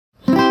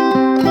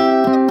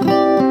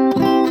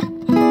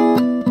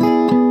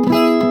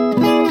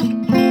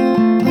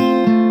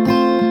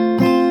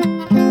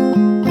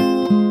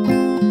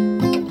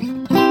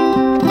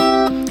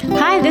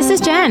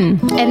Jen.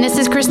 And this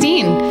is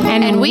Christine.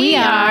 And we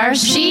are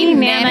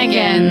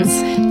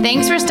She-Nanigans.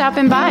 Thanks for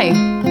stopping by.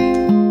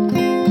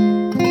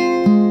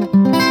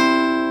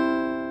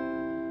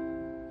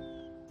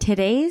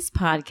 Today's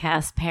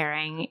podcast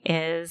pairing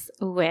is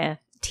with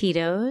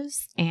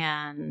Tito's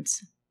and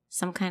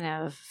some kind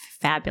of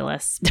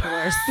fabulous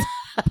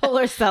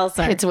polar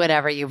seltzer. It's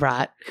whatever you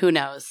brought. Who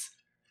knows?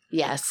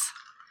 Yes.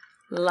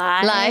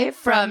 Live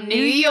from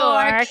New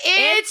York,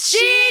 it's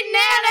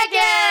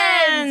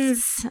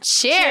She-Nanigans!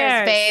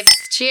 Cheers, babes.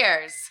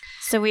 Cheers.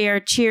 So we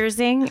are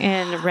cheersing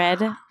in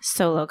red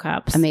solo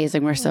cups.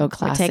 Amazing. We're so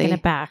classy. We're taking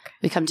it back.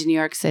 We come to New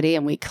York City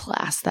and we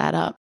class that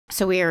up.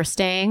 So we are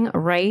staying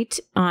right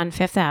on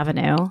Fifth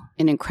Avenue.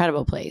 An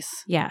incredible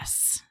place.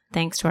 Yes.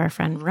 Thanks to our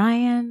friend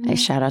Ryan. A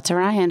shout out to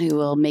Ryan, who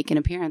will make an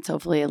appearance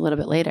hopefully a little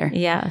bit later.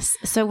 Yes.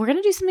 So we're going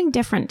to do something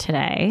different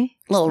today.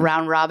 Little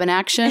round robin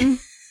action.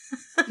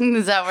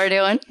 Is that what we're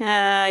doing?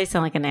 You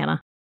sound like a Nana.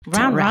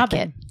 Round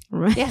robin.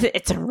 Yeah.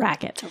 It's a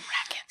racket. It's a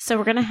racket. So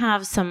we're going to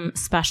have some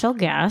special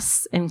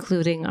guests,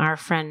 including our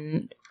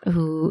friend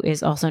who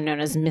is also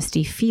known as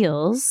Misty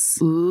Fields.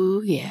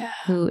 Ooh, yeah.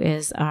 Who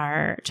is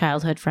our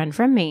childhood friend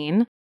from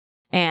Maine.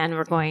 And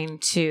we're going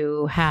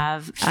to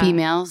have...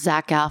 female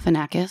Zach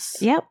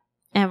Galifianakis. Yep.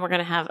 And we're going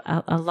to have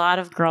a lot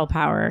of girl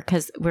power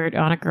because we're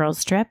on a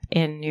girls trip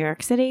in New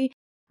York City.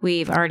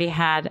 We've already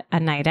had a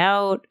night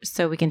out,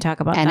 so we can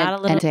talk about that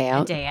a little.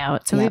 A day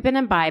out. So we've been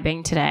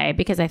imbibing today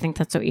because I think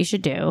that's what you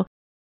should do.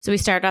 So we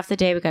started off the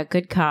day. We got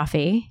good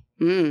coffee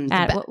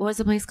at what was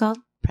the place called?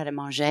 Pret a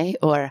Manger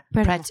or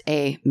Pret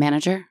a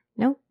Manager?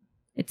 Nope,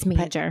 it's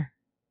Manger.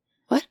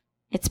 What?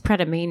 It's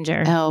Pret a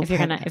Manger. Oh, if you're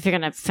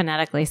gonna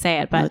phonetically say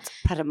it, but no, it's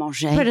Pret a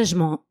Manger. Pret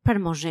a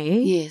Manger.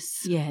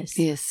 Yes.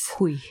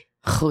 Oui.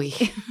 Oui.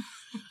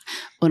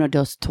 Uno,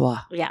 dos,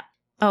 trois. Yeah.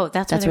 Oh,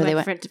 that's where they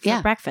went for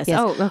breakfast. Yes.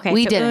 Oh, okay.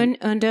 We so did.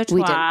 Un deux,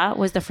 trois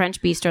was the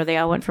French bistro. They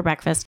all went for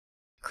breakfast.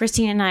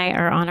 Christine and I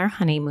are on our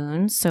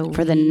honeymoon. So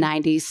for the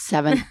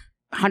 97th,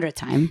 100th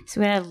time.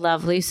 So we had a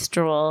lovely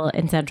stroll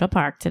in Central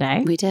Park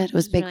today. We did. It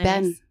was Big really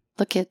Ben. Nice.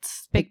 Look,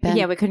 it's Big Ben.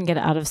 Yeah, we couldn't get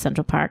out of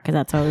Central Park because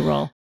that's how we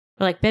roll.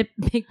 We're like,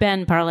 Big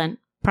Ben, Parliament.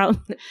 I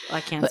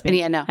can't speak.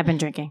 Yeah, no. I've been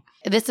drinking.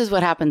 This is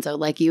what happens though.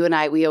 Like you and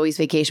I, we always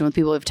vacation with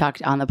people we've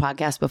talked on the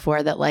podcast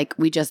before that like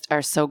we just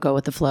are so go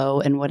with the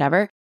flow and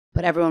whatever.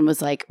 But everyone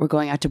was like, we're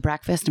going out to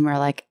breakfast and we're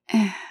like,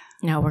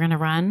 no, we're going to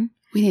run.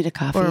 We need a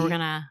coffee. Or we're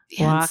going to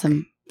walk.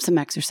 Some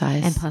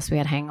exercise. And plus we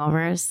had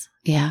hangovers.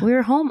 Yeah. We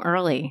were home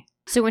early.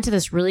 So we went to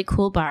this really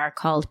cool bar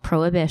called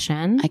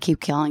Prohibition. I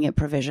keep calling it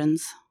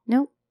Provisions.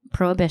 Nope.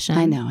 Prohibition.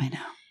 I know.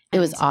 It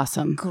was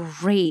awesome.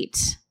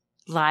 Great.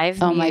 Live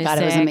music. Oh my God,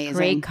 it was amazing.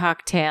 Great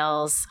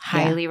cocktails.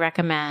 Highly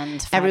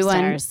recommend. 5 Everyone,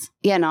 stars.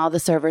 Yeah, and all the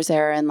servers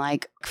there in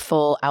like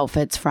full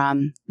outfits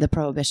from the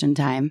Prohibition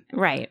time.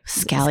 Right.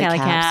 Scally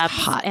caps,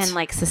 hot. And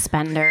like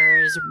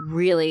suspenders,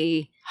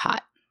 really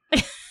hot.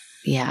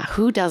 Yeah,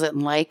 who doesn't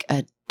like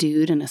a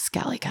dude in a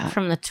scally cap?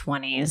 From the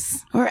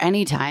 20s. Or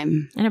any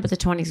time. I know, but the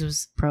 20s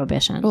was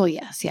Prohibition. Well,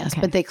 yes.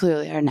 Okay. But they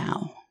clearly are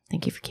now.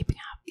 Thank you for keeping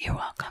up. You're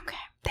welcome. Okay.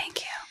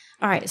 Thank you.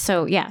 All right.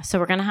 So, so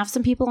we're going to have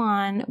some people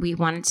on. We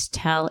wanted to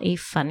tell a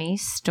funny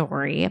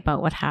story about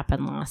what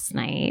happened last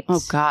night.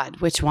 Oh,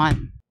 God. Which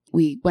one?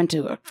 We went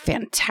to a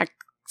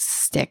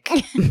fantastic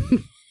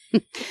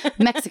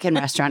Mexican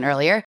restaurant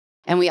earlier,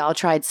 and we all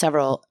tried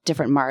several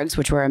different margs,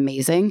 which were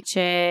amazing.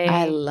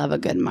 I love a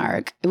good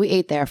marg. We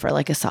ate there for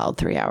like a solid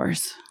 3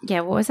 hours. Yeah.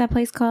 What was that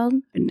place called?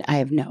 I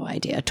have no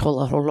idea.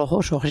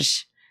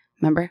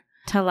 Remember?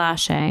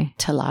 Tolache.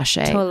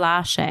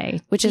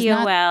 Which is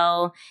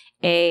not...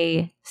 Tolache.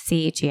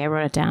 I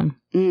wrote it down.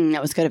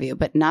 That was good of you,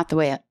 but not the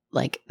way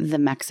like the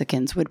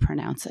Mexicans would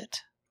pronounce it,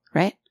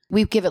 right?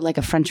 We give it like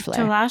a French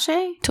flair.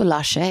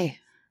 Tolache.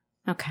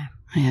 Okay.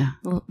 Yeah.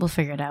 We'll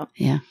figure it out.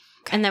 Yeah.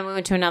 Okay. And then we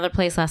went to another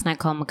place last night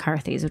called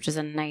McCarthy's, which is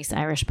a nice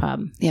Irish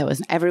pub. Yeah, it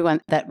was. Everyone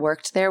that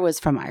worked there was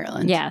from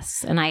Ireland.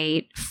 Yes. And I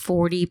ate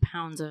 40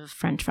 pounds of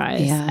French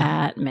fries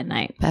at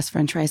midnight. Best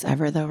French fries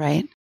ever though,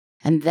 right?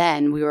 And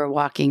then we were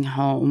walking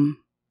home.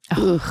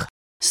 Ugh.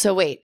 So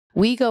wait,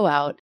 we go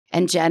out.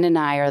 And Jen and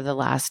I are the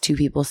last 2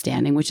 people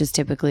standing, which is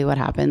typically what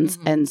happens.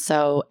 Mm-hmm. And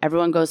so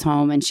everyone goes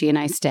home and she and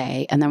I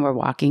stay. And then we're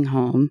walking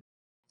home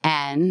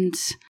and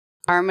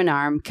arm in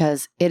arm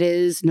because it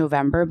is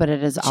November, but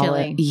it is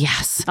chilly.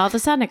 Yes. All of a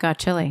sudden it got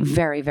chilly.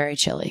 Very, very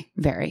chilly.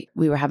 Very.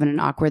 We were having an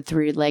awkward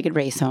 3-legged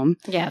race home.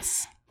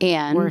 Yes.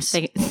 And worst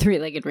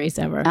 3-legged race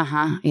ever.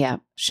 Yeah.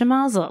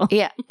 Shemazel.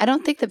 Yeah. I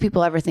don't think that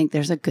people ever think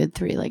there's a good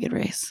 3-legged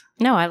race.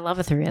 No, I love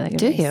a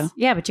 3-legged race. Do you?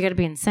 Yeah, but you got to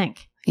be in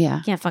sync. Yeah.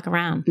 You can't fuck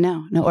around.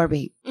 No, or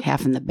be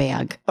half in the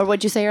bag. Or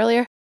what'd you say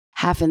earlier?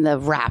 Half in the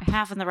wrap.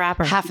 Half in the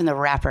wrapper. Half in the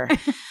wrapper.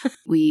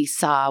 We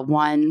saw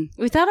one.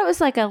 We thought it was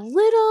like a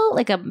little,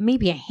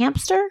 maybe a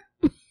hamster.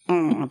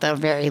 The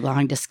very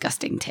long,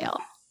 disgusting tail.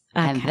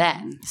 Okay. And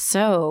then.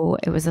 So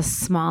it was a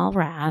small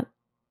rat.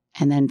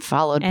 And then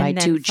followed by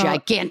 2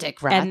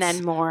 gigantic rats. And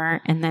then more,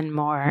 and then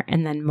more,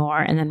 and then more,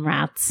 and then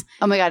rats.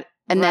 Oh my God.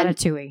 And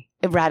Ratatouille.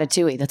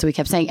 Ratatouille. That's what we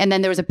kept saying. And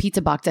then there was a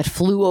pizza box that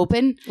flew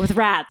open. With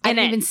rats. I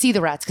didn't even see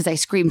the rats because I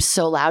screamed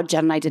so loud.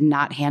 Jen and I did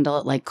not handle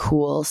it like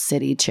cool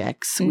city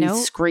chicks. We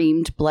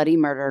screamed bloody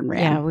murder and ran.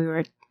 Yeah, we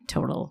were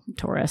total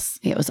tourists.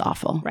 It was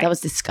awful. Right. That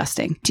was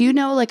disgusting. Do you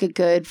know like a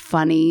good,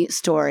 funny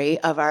story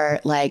of our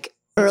like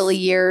early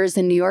years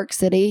in New York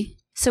City?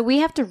 So we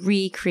have to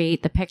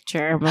recreate the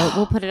picture.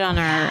 We'll put it on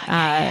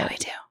our we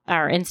do.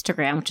 Our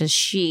Instagram, which is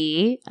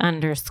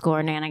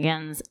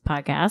she_nanigans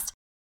podcast.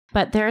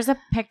 But there's a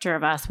picture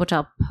of us, which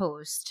I'll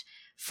post,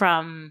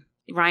 from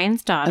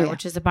Ryan's Daughter,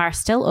 which is a bar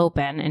still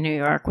open in New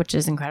York, which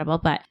is incredible.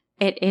 But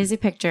it is a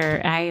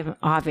picture. I am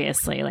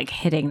obviously like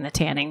hitting the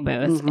tanning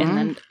booth in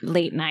the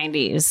late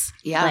 90s.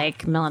 Yeah.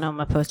 Like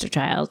melanoma poster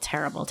child.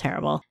 Terrible,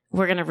 terrible.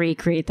 We're going to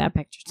recreate that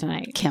picture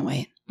tonight. Can't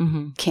wait.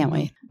 Can't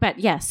wait. But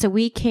yeah, so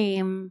we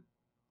came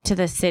to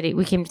the city.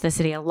 We came to the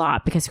city a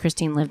lot because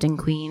Christine lived in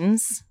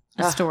Queens,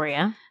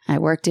 Astoria. I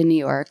worked in New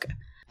York.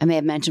 I may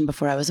have mentioned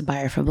before I was a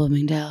buyer for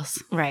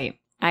Bloomingdale's. Right.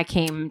 I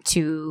came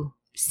to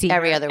see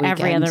every other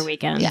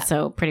weekend. Yeah.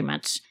 So pretty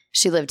much.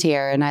 She lived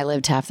here and I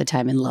lived half the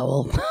time in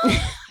Lowell.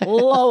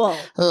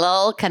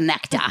 Lowell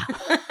Connector.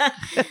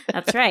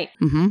 That's right.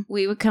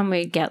 We would come,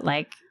 we'd get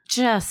like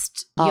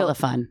just all the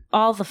fun.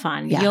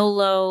 Yeah.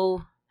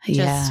 YOLO.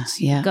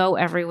 Just go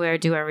everywhere,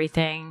 do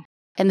everything.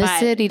 And the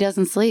city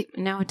doesn't sleep.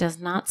 No, it does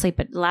not sleep.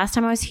 But last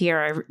time I was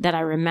here that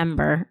I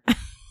remember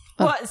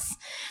was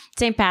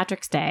St.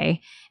 Patrick's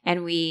Day.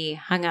 And we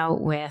hung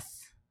out with,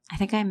 I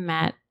think I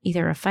met I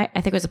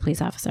think it was a police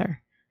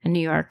officer in New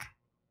York.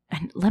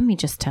 And let me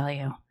just tell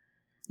you.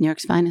 New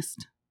York's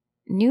finest.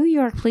 New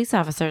York police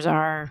officers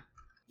are...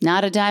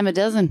 not a dime a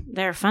dozen.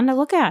 They're fun to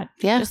look at.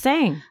 Yeah. Just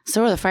saying.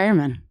 So are the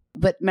firemen.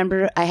 But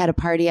remember, I had a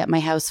party at my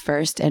house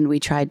first and we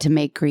tried to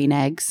make green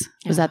eggs.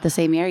 Was that the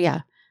same year?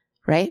 Yeah.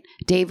 Right?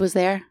 Dave was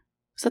there.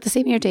 Was that the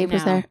same year Dave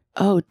was there?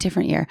 Oh,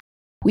 different year.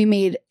 We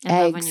made eggs.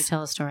 I love when you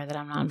tell a story that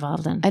I'm not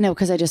involved in. I know,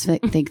 because I just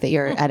think that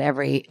you're at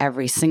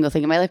every single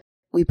thing in my life.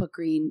 We put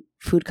green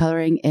food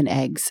coloring in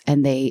eggs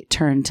and they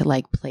turn to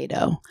like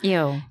Play-Doh.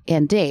 Ew.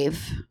 And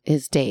Dave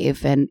is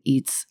Dave and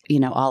eats,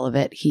 all of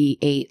it. He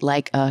ate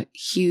like a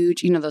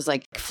huge, those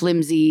like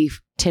flimsy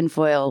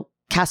tinfoil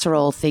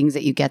casserole things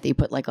that you get that you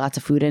put like lots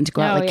of food in to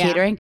go out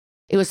catering.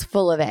 It was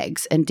full of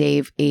eggs and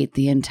Dave ate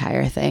the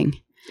entire thing.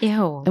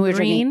 Ew. And we were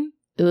green?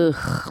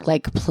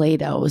 Like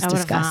Play-Doh. It was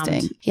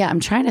disgusting. Yeah, I'm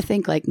trying to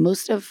think like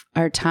most of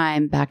our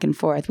time back and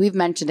forth. We've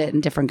mentioned it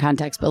in different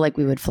contexts, but like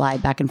we would fly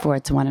back and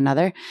forth to one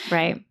another.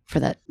 Right. For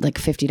that like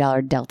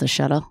 $50 Delta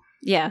shuttle.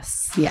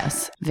 Yes.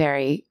 Yes.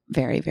 Very,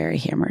 very, very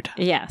hammered.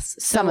 Yes.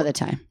 Some of the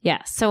time.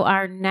 Yes. So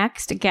our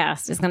next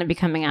guest is going to be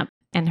coming up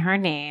and her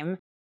name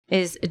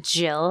is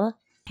Jill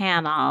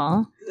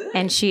Hannall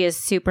and she is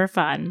super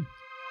fun.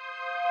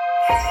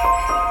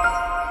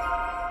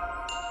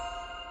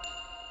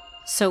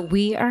 So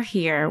we are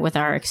here with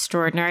our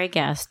extraordinary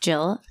guest,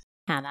 Jill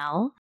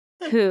Hannall,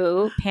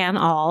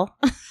 Hannall.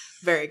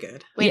 Very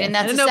good. Wait, and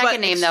that's the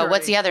second name, though.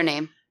 What's the other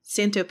name?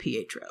 Santo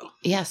Pietro.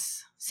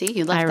 Yes. See,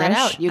 you left Irish. that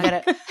out. You got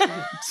it.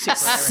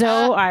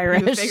 So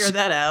Irish. You figured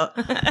that out.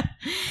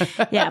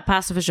 Yeah,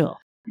 passe visual.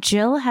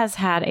 Jill has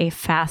had a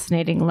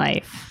fascinating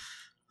life.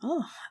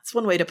 Oh, that's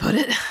one way to put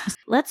it.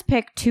 Let's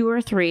pick 2 or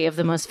 3 of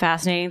the most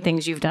fascinating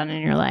things you've done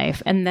in your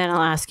life, and then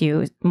I'll ask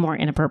you more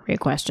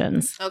inappropriate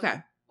questions. Okay.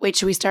 Wait,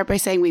 should we start by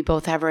saying we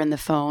both have her in the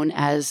phone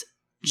as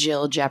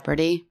Jill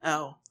Jeopardy?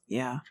 Oh,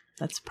 yeah.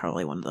 That's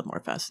probably one of the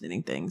more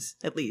fascinating things,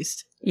 at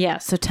least. Yeah.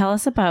 So tell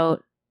us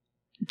about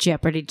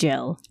Jeopardy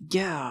Jill.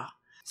 Yeah.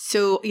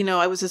 So,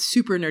 I was a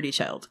super nerdy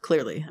child,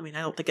 clearly. I mean,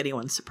 I don't think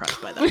anyone's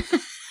surprised by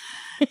that.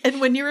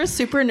 And when you're a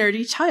super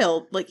nerdy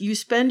child, like you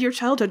spend your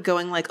childhood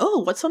going like,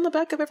 oh, what's on the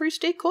back of every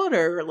state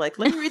quarter? Or like,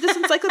 let me read this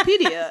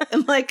encyclopedia.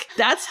 And like,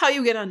 that's how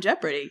you get on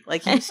Jeopardy.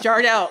 Like you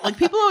start out, like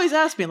people always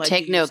ask me like,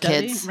 take note,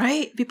 kids.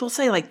 Right? People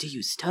say like, do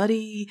you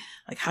study?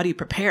 Like, how do you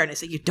prepare? And I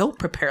say, you don't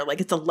prepare.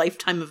 Like it's a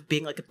lifetime of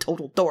being like a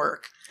total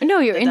dork. No,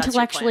 you're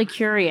intellectually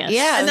curious.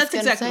 Yeah, and that's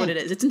exactly what it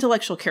is. It's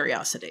intellectual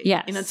curiosity.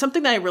 Yeah. It's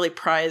something that I really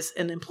prize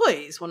in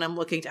employees when I'm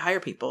looking to hire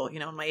people,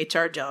 in my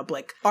HR job.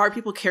 Like, are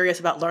people curious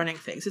about learning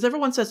things? Because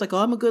everyone says like, oh,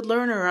 I'm a good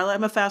learner, or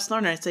I'm a fast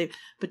learner. I say,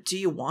 but do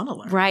you want to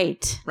learn?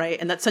 Right.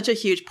 Right. And that's such a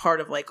huge part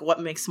of like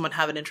what makes someone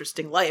have an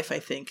interesting life, I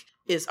think,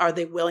 is are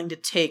they willing to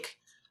take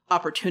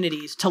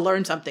opportunities to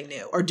learn something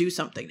new or do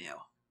something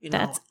new?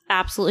 That's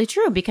absolutely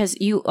true because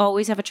you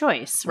always have a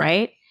choice,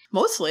 right?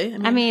 Mostly.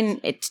 I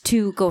mean, it's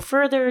to go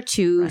further,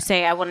 to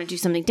say I want to do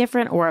something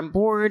different, or I'm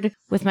bored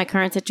with my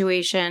current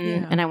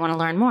situation and I want to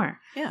learn more.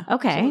 Yeah.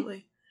 Okay.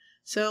 Absolutely.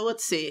 So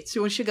let's see.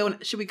 So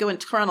should we go in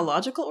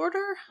chronological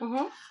order?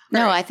 Mm-hmm.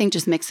 No, I think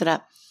just mix it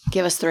up.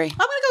 Give us 3. I'm going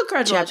to go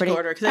chronological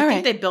order because I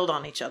think they build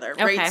on each other,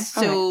 right? Okay.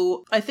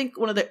 So I think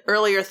one of the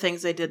earlier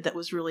things I did that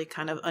was really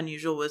kind of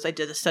unusual was I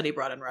did a study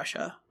abroad in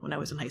Russia when I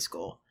was in high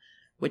school,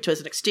 which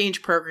was an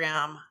exchange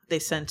program. They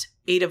sent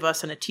 8 of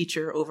us and a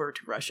teacher over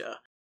to Russia.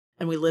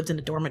 And we lived in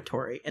a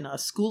dormitory in a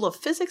school of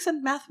physics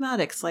and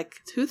mathematics. Like,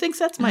 who thinks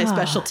that's my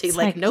specialty? It's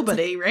Like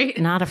nobody, right?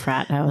 Not a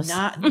frat house.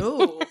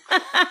 No.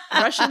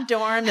 Russian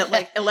dorm that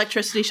like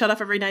electricity shut off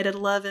every night at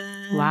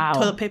 11. Wow.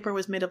 Toilet paper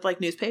was made of like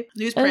newsprint.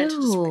 Just wipe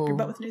your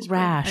butt with newsprint.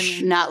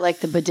 Rash. Not like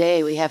the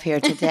bidet we have here I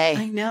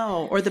today.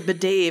 know. Or the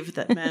bidet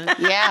that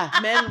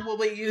men will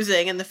be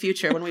using in the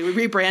future when we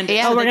rebrand it.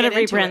 Yeah. Oh, we're They going to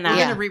get into rebrand it. that. We're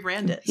Yeah. going to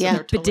rebrand it. So Yeah.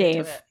 they're totally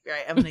into Bidet. it.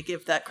 Right. I'm going to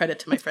give that credit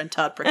to my friend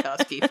Todd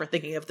Prokowski for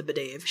thinking of the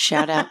bidet.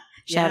 Shout out.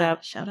 Shout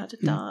out. Shout out to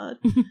Todd.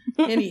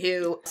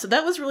 Anywho, so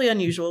that was really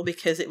unusual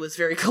because it was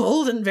very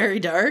cold and very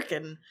dark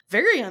and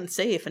very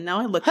unsafe. And now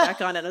I look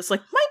back on it and it's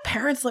like, my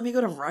parents let me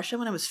go to Russia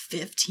when I was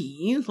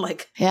 15.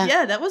 Like,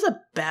 Yeah. that was a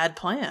bad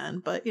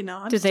plan. But,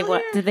 I'm Did they still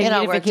what? here. Did they It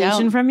all need a worked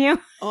vacation out. from you?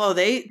 Oh,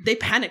 they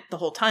panicked the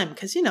whole time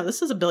because,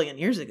 this is a billion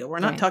years ago. We're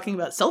not Right. talking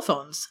about cell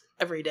phones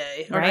every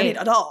day or Right.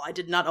 at all. I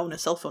did not own a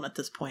cell phone at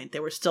this point. They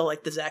were still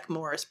like the Zach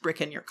Morris brick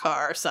in your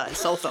car size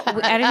cell phone.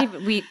 I didn't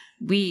even.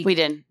 We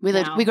didn't. We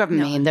lived. No. We grew up in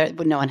No. Maine. There,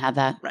 no one had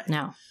that. Right.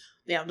 No.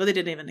 Yeah, no, they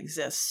didn't even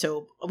exist.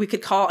 So we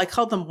could call. I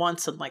called them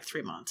once in like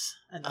 3 months,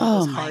 and that Oh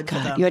was my hard for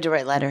god! them. You had to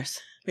write letters.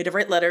 We had to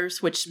write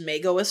letters, which may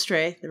go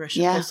astray. The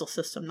Russian Yeah. postal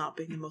system not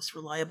being the most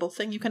reliable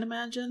thing you can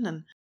imagine,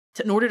 and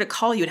in order to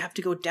call, you'd have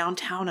to go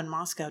downtown in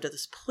Moscow to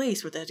this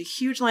place where they had a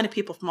huge line of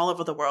people from all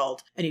over the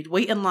world, and you'd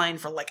wait in line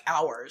for like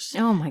hours.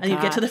 Oh my god. And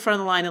you'd get to the front of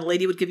the line, and a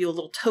lady would give you a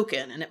little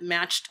token, and it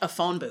matched a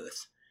phone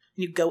booth.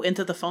 And you'd go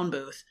into the phone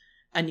booth,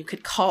 and you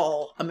could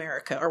call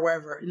America or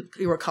wherever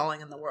you were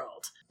calling in the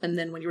world. And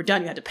then when you were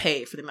done, you had to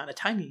pay for the amount of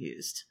time you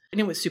used.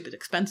 And it was super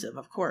expensive,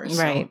 of course.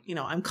 Right.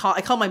 So,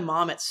 I called my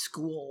mom at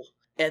school,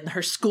 and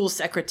her school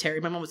secretary,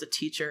 my mom was a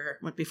teacher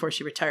before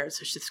she retired,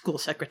 so the school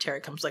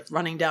secretary comes like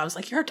running down. It's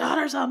like, your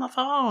daughter's on the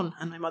phone.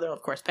 And my mother,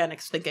 of course,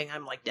 panics thinking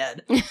I'm like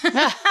dead.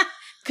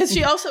 Because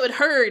she also had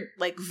heard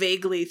like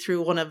vaguely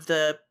through one of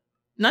the,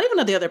 not even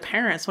of the other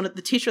parents, one of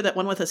the teacher that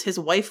went with us, his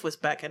wife was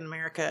back in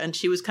America, and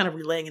she was kind of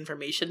relaying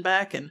information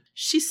back, and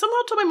she somehow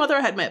told my mother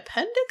I had my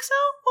appendix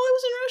out while I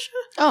was in Russia.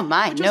 Oh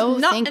my! Which No,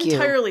 was not thank you.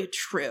 entirely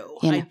true.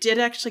 You know. I did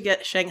actually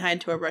get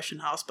shanghaied to a Russian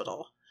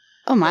hospital.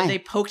 Oh my! They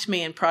poked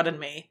me and prodded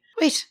me.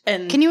 Wait,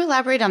 And can you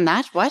elaborate on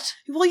that? What?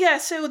 Well, yeah.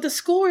 So the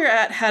school we were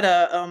at had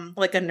a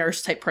like a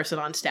nurse type person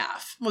on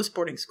staff. Most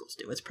boarding schools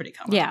do. It's pretty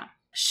common. Yeah.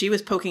 She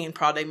was poking and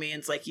prodding me,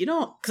 and it's like,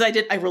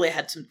 because I really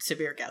had some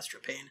severe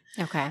gastro pain,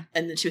 Okay.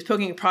 and then she was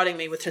poking and prodding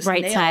me with her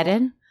nail.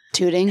 Right-sided.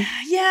 Tooting?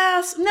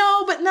 Yes,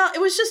 no, but no, it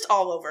was just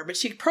all over. But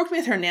she poked me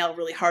with her nail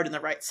really hard on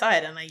the right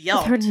side, and I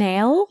yelled. With her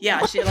nail?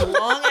 Yeah, she had a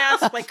long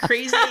ass, like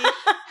crazy,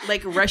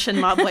 like Russian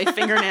mob wife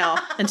fingernail,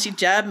 and she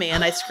jabbed me,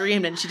 and I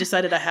screamed, and she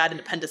decided I had an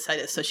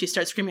appendicitis, so she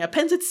started screaming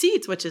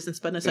appendicitis, which is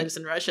appendicitis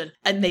in Russian,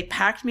 and they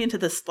packed me into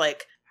this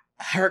like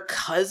her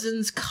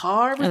cousin's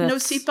car with no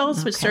that's-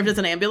 seatbelts, which okay. served as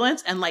an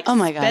ambulance, and like Oh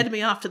my God. sped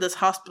me off to this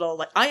hospital.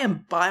 Like I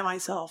am by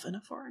myself in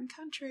a foreign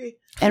country.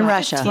 In I'm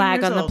Russia. 15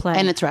 Flag years on the old. plane.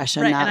 And it's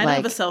Russia, Right, not and I don't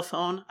have like. a cell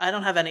phone. I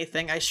don't have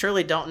anything. I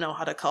surely don't know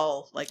how to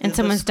call. Like, And the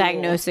someone's school.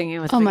 diagnosing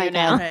you with Oh my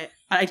fingernail. God. Right.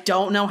 I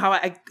don't know how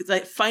they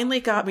finally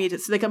got me to,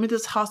 so they got me to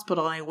this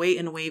hospital, and I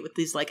wait with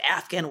these like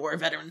Afghan war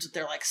veterans with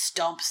their like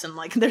stumps, and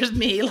like there's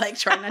me like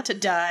trying not to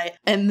die.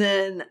 And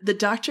then the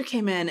doctor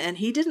came in, and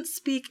he didn't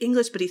speak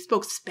English, but he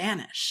spoke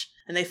Spanish.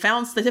 And they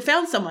found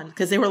someone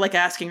because they were like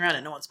asking around,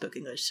 and no one spoke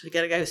English. So we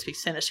got a guy who speaks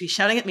Spanish. So he's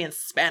shouting at me in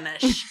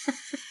Spanish.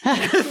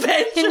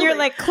 And you're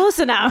like, close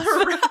enough.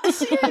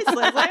 Seriously,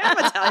 like,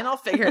 I'm Italian, I'll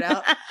figure it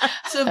out.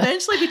 So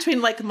eventually,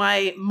 between like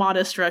my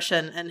modest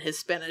Russian and his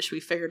Spanish, we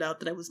figured out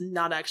that I was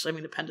not actually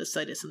having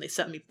appendicitis, and they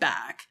sent me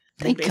back.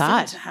 Thank Basically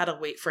God. had to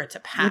wait for it to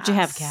pass. Would you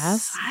have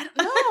gas? I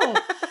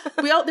don't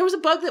know. There was a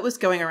bug that was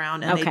going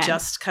around, and they Okay.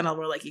 just kind of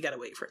were like, "You got to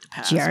wait for it to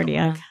pass." Giardia.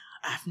 I'm like,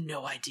 I have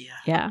no idea.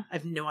 Yeah. I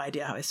have no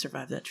idea how I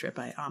survived that trip.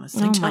 I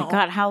honestly Oh don't. my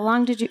God. How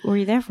long were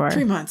you there for?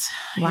 3 months.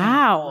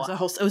 Wow. Yeah.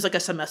 It was like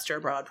a semester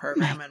abroad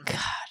program, My and God.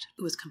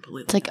 it was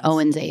completely. It's like nuts.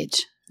 Owen's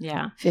age,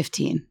 Yeah.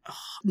 15.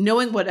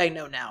 Knowing what I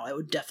know now, I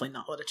would definitely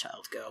not let a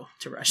child go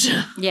to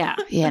Russia. Yeah.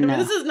 Yeah, I mean, no.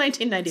 this is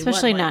 1991.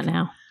 Especially like- not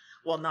now.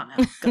 Well, not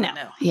now. God, No.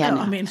 no. Yeah, no.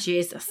 I mean,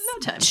 Jesus. no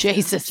time.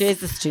 Jesus.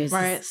 Jesus.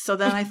 Right. So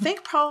then I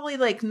think probably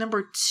like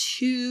number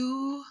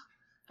 2.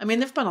 I mean,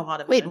 there've been a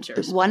lot of Wait,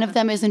 adventures. one of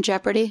them is in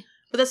jeopardy?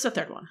 But that's the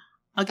third one.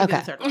 I'll give you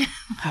Okay. the third one.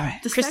 All right.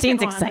 The Christine's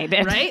second one,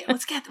 excited. right? We'll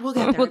get there.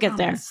 We'll I get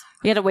there. promise.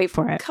 We had to wait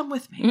for it. Come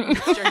with me on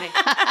this journey.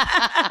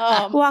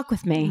 Walk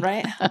with me.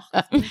 Right?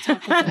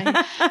 Talk with me.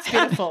 It's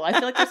beautiful. I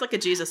feel like there's like a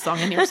Jesus song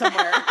in here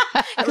somewhere.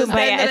 It was Kumbaya.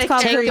 then that It's I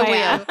called carried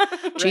Kumbaya. you.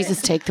 Right.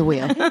 Jesus, take the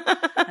wheel.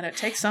 And it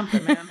takes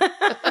something, man.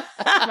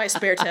 My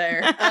spare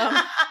tire.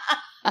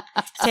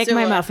 Take So,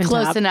 my muffin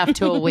Close top. enough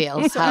to a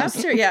wheel. So house.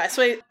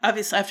 obviously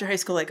after high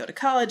school, I go to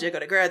college, I go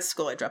to grad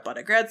school, I drop out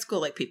of grad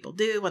school like people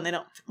do when they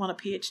don't want a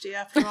PhD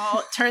after all.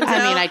 It turns out.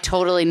 I mean, I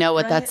totally know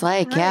what right? that's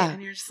like. Right. Yeah.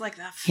 And you're just like,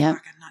 fuck, Yep.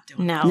 I'm not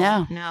doing No.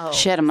 that. No.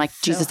 Shit. I'm like,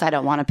 Jesus, I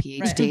don't want a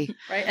PhD.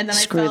 Right. And then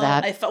Screw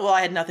that. I felt, well,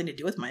 I had nothing to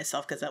do with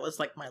myself because that was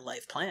like my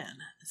life plan.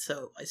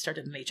 So I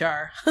started in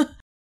HR.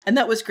 And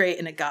that was great.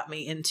 And it got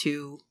me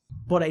into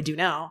what I do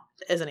now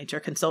as an HR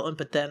consultant.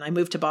 But then I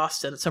moved to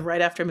Boston. So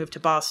right after I moved to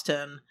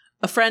Boston,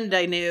 a friend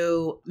I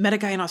knew met a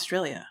guy in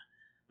Australia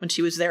when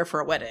she was there for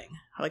a wedding.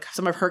 Like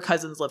some of her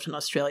cousins lived in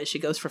Australia. She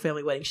goes for a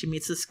family wedding. She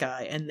meets this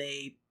guy and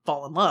they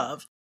fall in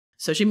love.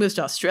 So she moves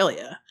to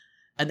Australia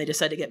and they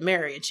decide to get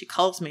married. And she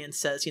calls me and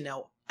says, you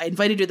know, I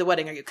invited you to the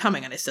wedding. Are you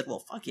coming? And I said, well,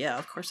 fuck yeah,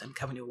 of course I'm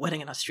coming to a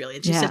wedding in Australia.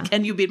 And she said,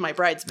 can you be my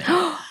bridesmaid?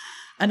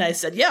 And I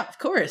said, yeah, of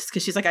course.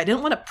 Because she's like, I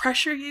didn't want to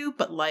pressure you,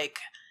 but like,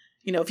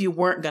 you know, if you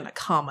weren't going to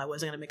come, I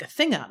wasn't going to make a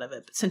thing out of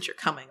it. But since you're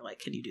coming, like,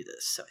 can you do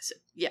this? So I said,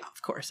 yeah,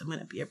 of course. I'm going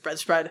to be a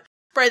bridesmaid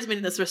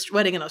in this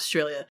wedding in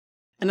Australia.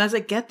 And as I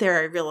get there,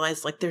 I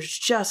realized, like, there's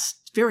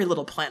just very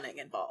little planning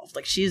involved.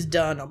 Like, she's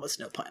done almost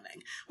no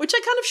planning, which I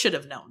kind of should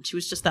have known. She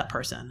was just that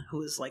person who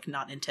was, like,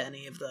 not into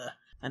any of the,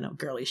 I don't know,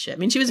 girly shit. I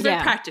mean, she was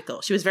very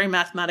practical. She was very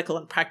mathematical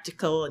and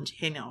practical. And,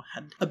 she, you know,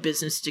 had a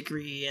business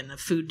degree and a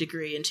food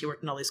degree. And she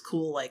worked in all these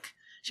cool, like,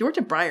 she worked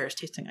at Breyers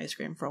tasting ice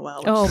cream for a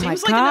while. Which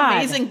seems like an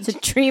amazing, it's a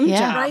dream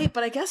job. Right?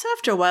 But I guess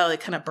after a while, it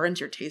kind of burns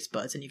your taste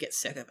buds and you get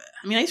sick of it.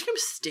 I mean, ice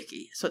cream's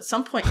sticky. So at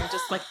some point, you're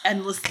just like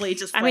endlessly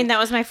just I mean, that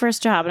was my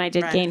first job and I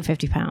did gain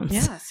 50 pounds.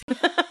 Yes.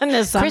 In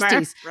the summer.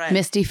 Christie's. Right.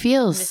 Misty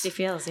Feels. Misty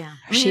Feels, yeah.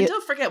 I mean, and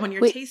don't forget, when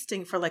you're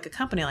tasting for like a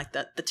company like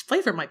that, the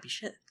flavor might be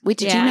shit. Wait,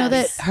 did you know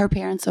that her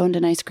parents owned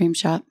an ice cream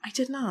shop? I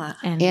did not.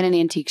 And an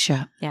antique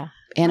shop. Yeah.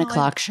 And a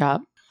clock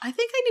shop. I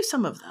think I knew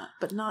some of that,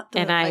 but not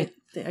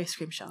the ice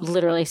cream shop.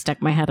 Literally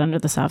stuck my head under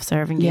the soft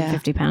serve and gained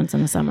 50 pounds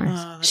in the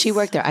summers. She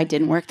worked there. I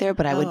didn't work there,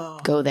 but I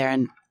would go there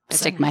and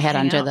stick my head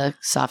under the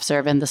soft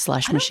serve and the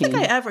slush machine. I don't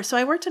think I ever. So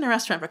I worked in a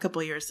restaurant for a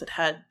couple of years that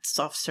had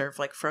soft serve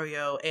like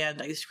froyo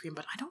and ice cream,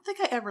 but I don't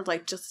think I ever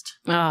like just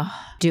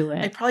do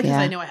it. Probably because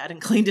I knew I hadn't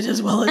cleaned it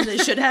as well as I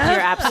should have.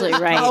 You're absolutely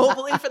right.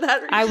 Probably for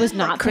that reason. I was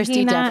not.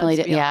 Christy definitely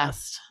did. Yeah,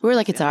 we were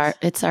like,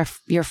 it's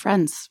your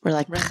friends. We're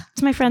like,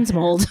 it's my friend's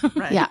mold.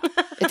 Right. Yeah,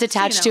 it's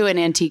attached to an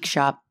antique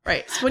shop.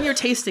 Right. So when you're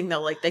tasting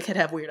though, like they could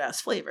have weird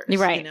ass flavors.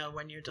 Right. You know,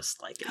 when you're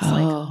just like, it's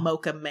like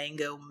mocha,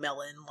 mango,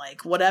 melon,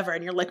 like whatever.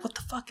 And you're like, what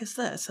the fuck is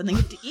this? And then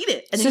you have to eat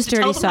it. And it's you just have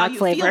to dirty tell them how sock you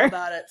flavor. feel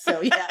about it.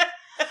 So yeah.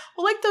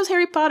 Well, like those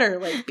Harry Potter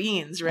like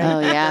beans, right? Oh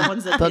yeah. The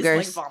ones that boogers.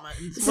 taste like vomit.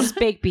 This is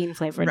baked bean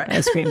flavored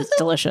ice cream. It's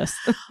delicious.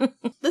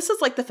 This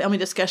is like the family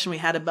discussion we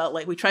had about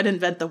like we tried to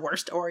invent the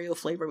worst Oreo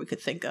flavor we could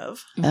think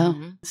of.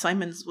 Oh.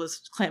 Simon's was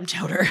clam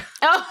chowder.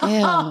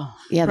 Oh.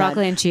 Ew. Yeah.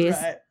 Broccoli and cheese.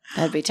 Right.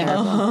 That'd be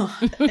terrible.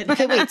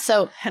 Okay, wait.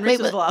 So Henry's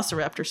was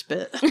Velociraptor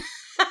spit.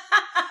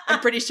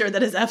 I'm pretty sure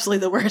that is absolutely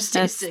the worst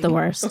tasting. That's the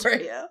worst.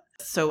 Oreo.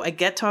 So I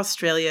get to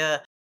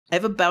Australia. I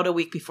have about a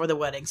week before the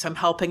wedding, so I'm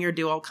helping her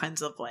do all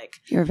kinds of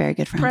like you're a very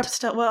good friend. prep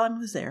stuff. Well, I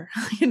was there.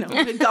 You know,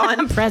 I had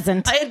gone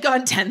present. I had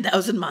gone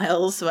 10,000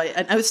 miles, so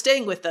I was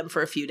staying with them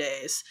for a few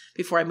days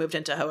before I moved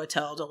into a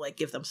hotel to like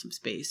give them some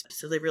space.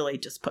 So they really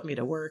just put me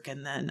to work,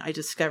 and then I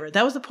discovered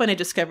that was the point. I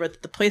discovered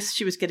that the place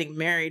she was getting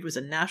married was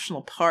a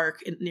national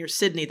park near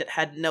Sydney that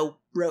had no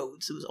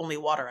roads. It was only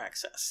water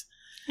access.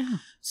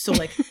 So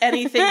like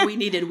anything we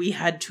needed, we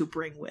had to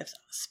bring with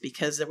us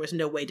because there was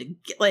no way to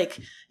get, like,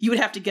 you would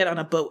have to get on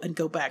a boat and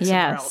go back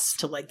somewhere else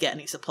to like get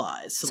any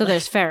supplies. So like,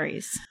 there's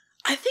ferries.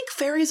 I think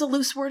ferry is a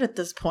loose word at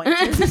this point.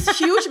 There's these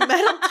huge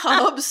metal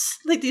tubs,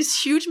 like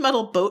these huge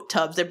metal boat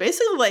tubs. They're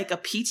basically like a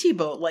PT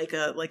boat, like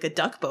a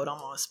duck boat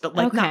almost, but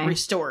like not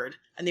restored.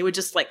 And they would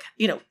just like,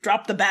 you know,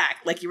 drop the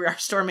back like you were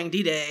storming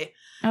D-Day.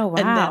 Oh, wow.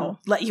 And then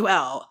let you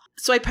out.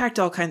 So I packed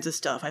all kinds of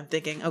stuff. I'm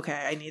thinking,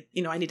 okay, I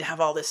need to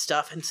have all this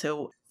stuff. And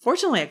so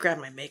fortunately I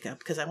grabbed my makeup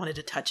because I wanted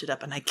to touch it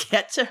up. And I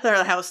get to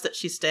her house that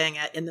she's staying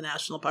at in the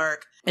national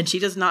park. And she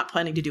is not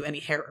planning to do any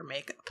hair or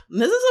makeup.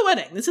 And this is a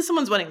wedding. This is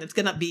someone's wedding that's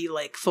going to be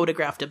like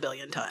photographed a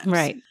billion times.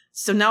 Right.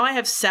 So now I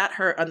have sat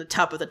her on the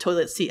top of the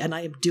toilet seat and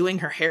I am doing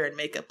her hair and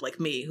makeup like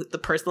me,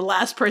 the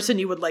last person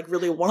you would like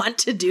really want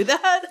to do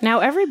that. Now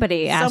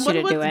everybody asked you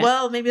to do it.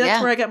 Well, maybe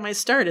that's where I got my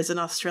start as an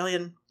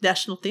Australian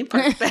national theme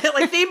park.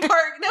 Like theme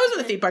park, that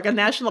wasn't a theme park, a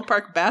national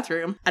park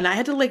bathroom. And I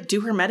had to like do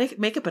her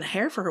makeup and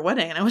hair for her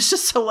wedding. And I was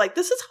just so like,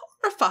 this is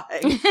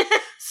horrifying.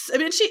 I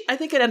mean, I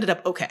think it ended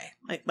up okay.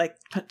 Like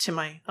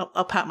to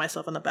I'll pat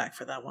myself on the back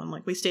for that one.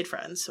 Like we stayed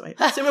friends, so I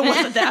assume it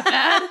wasn't that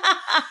bad.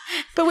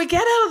 But we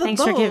get out of the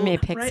Thanks boat. for giving me a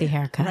pixie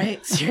haircut.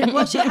 Right.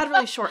 Well, she had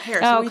really short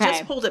hair, so we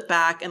just pulled it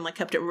back and like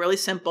kept it really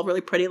simple,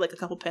 really pretty, like a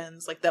couple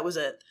pins. Like that was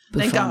it.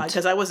 Thank God,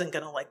 because I wasn't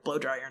gonna like blow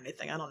dry or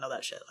anything. I don't know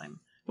that shit.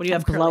 When you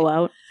have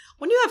blowout.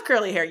 When you have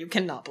curly hair, you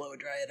cannot blow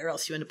dry it, or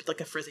else you end up with like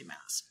a frizzy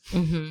mass.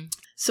 Mm-hmm.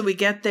 So we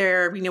get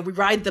there, we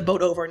ride the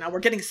boat over. Now we're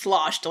getting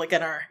sloshed, like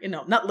in our,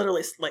 not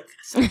literally, like,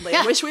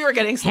 I wish we were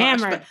getting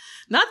sloshed, but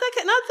not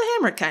the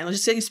hammered kind. We're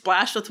just getting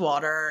splashed with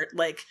water.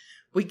 Like,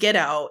 we get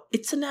out.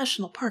 It's a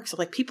national park, so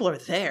like people are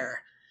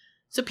there.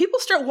 So people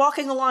start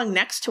walking along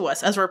next to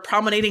us as we're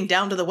promenading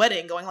down to the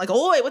wedding, going like,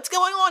 "Oi, what's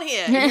going on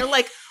here?" And you're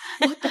like,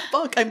 "What the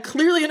fuck? I'm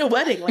clearly in a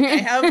wedding. Like I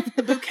have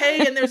the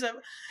bouquet and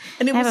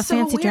and it was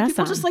so weird.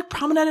 People just like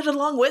promenaded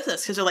along with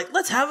us because they're like,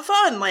 "Let's have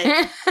fun!" Like,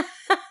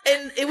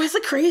 and it was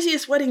the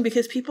craziest wedding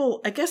because people,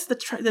 I guess the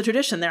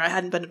tradition there, I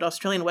hadn't been to an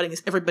Australian wedding,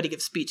 is everybody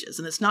gives speeches,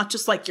 and it's not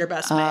just like your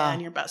best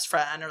man, your best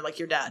friend, or like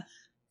your dad.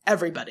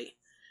 Everybody.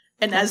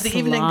 And as the That's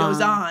evening long. goes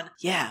on,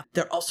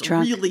 they're also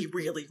Drunk. really,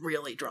 really,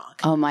 really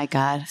drunk. Oh my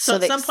God. So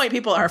at some point,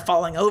 people are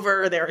falling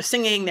over, they're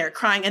singing, they're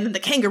crying, and then the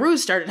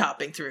kangaroos started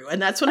hopping through.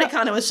 And that's when I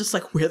kind of was just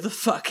like, where the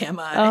fuck am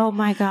I? Oh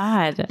my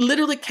God.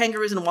 Literally,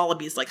 kangaroos and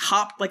wallabies like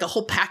hopped, like a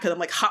whole pack of them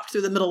like hopped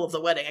through the middle of the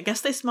wedding. I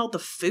guess they smelled the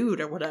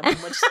food or whatever.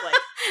 Which like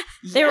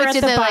They were at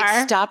Did the they bar.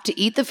 like stop to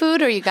eat the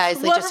food, or you guys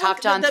Well, just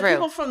hopped on the through?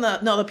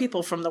 The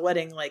people from the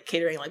wedding like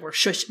catering like we're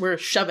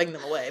shoving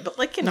them away. But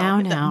like at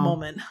that No.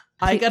 moment,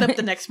 I got up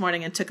the next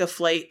morning and took a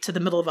flight to the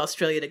middle of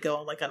Australia to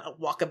go like on a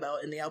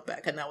walkabout in the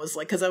outback, and that was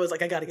like because I was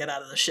like I got to get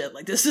out of this shit.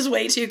 Like this is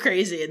way too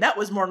crazy, and that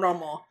was more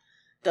normal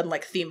than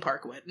like theme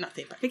park would. Not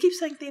theme park. I keep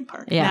saying theme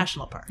park. Yeah.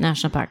 National park.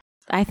 National Park.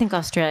 I think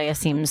Australia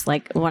seems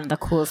like one of the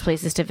coolest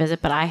places to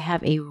visit, but I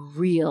have a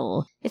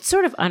real, it's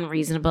sort of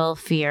unreasonable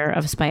fear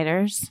of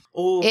spiders.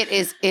 Oh, It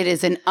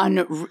is an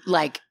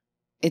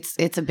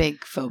it's a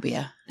big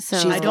phobia. So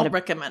She's I got don't a-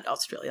 recommend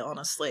Australia,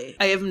 honestly.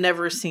 I have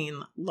never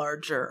seen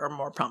larger or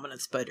more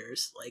prominent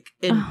spiders. Like,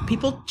 and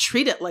people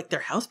treat it like they're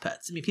house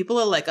pets. I mean, people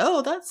are like,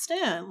 "Oh, that's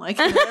Stan." Like,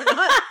 they're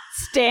not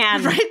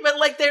Stan. right, but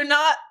like they're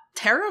not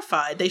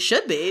terrified. They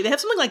should be. They have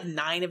something like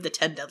 9 of the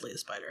 10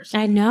 deadliest spiders.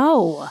 I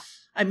know.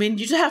 I mean,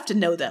 you just have to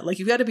know that. Like,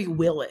 you got to be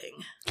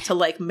willing to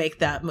like make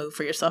that move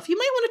for yourself. You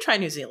might want to try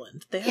New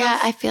Zealand. They have, Yeah,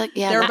 I feel like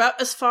they're about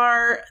as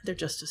far. They're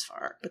just as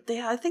far, but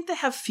I think they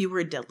have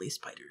fewer deadly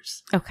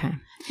spiders. Okay.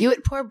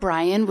 poor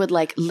Brian would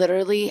like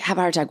literally have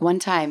a heart attack. One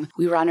time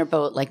we were on our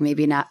boat, like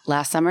maybe not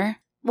last summer.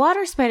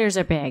 Water spiders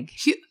are big.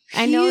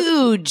 I know.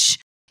 Huge.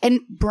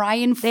 And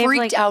Brian They have, freaked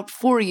like- out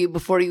for you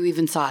before you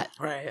even saw it.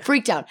 Right.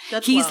 Freaked out.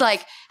 That's He's love.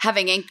 like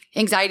having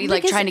anxiety,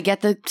 like Because- trying to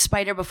get the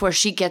spider before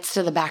she gets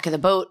to the back of the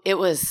boat. It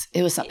was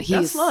something.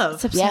 That's love.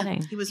 It's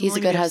upsetting. He was He's a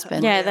willing good to be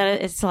husband. Yeah,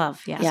 it's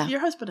love. Yeah. Yeah. Your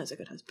husband is a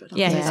good husband.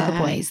 Yeah, he's a good Yeah,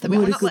 boy. he's the I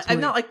mean, best. I'm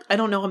not like I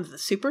don't know him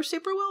super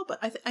well,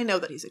 but I know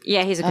that he's a good.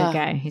 Yeah, he's a good Oh.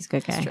 guy. He's a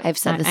good guy. I've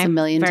said this I'm a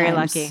million very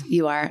times. lucky.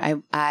 You are.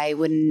 I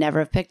would never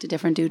have picked a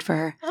different dude for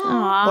her.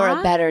 Aww. Or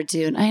a better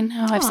dude. I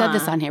know. I've said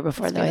this Aw. on here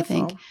before, That's though, I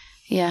think. beautiful.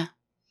 Yeah.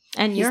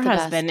 And He's your the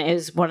best. husband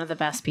is one of the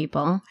best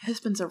people. My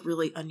husband's a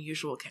really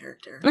unusual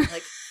character.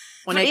 Like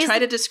when I try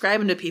to describe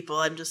him to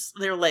people,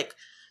 they're like,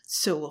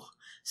 so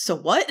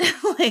what?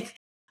 Like,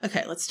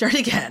 okay, let's start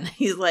again.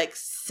 He's like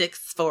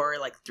 6'4",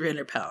 like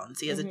 300 pounds.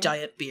 He has a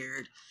giant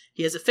beard.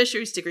 He has a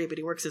fisheries degree, but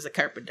he works as a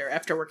carpenter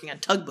after working on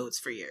tugboats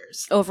for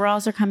years.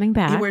 Overalls are coming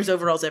back. He wears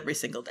overalls every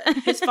single day.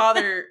 His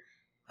father,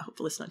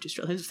 hopefully it's not too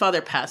strong. His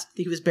father passed.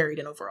 He was buried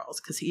in overalls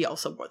because he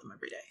also wore them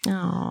every day.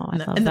 Oh, I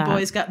love And the that.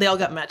 boys they all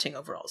got matching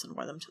overalls and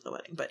wore them to the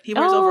wedding. But he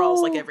wears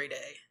overalls like every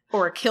day.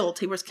 Or a kilt.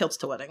 He wears kilts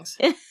to weddings.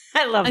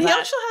 I love And he that.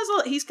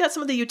 also he's got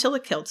some of the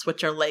utility kilts,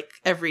 which are like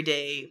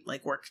everyday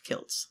like work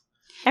kilts.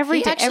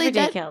 Everyday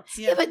that- kilts.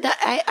 Yeah, but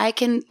that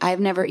I've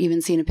never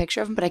even seen a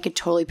picture of him, but I could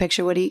totally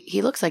picture what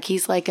he looks like.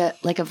 He's like a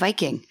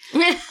Viking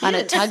on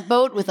a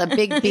tugboat with a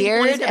big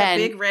beard He's got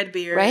and a big red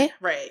beard. right?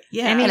 Right.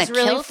 Yeah. And And he's a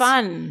really kilt?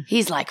 fun.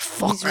 he's like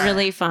fuck. He's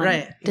really fun.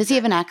 Right. Does he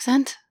have an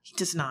accent? He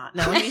does not.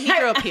 No, I mean, he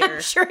grew up here.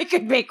 I'm sure he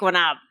could make one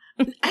up.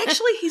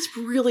 Actually, he's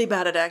really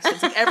bad at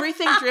accents. Like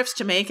everything drifts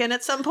Jamaican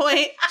at some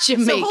point.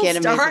 Jamaican, So he'll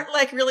amazing. start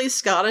like really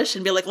Scottish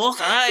and be like, "Well,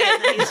 hi,"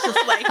 and then he's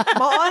just like,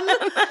 "Mon,"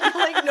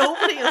 like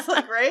nobody is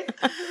like, right?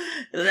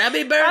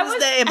 Happy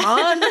birthday,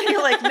 Mon. And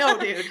you're like, "No,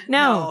 dude,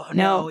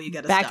 No, you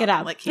gotta back stop." it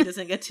up. Like he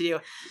doesn't get to you.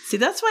 See,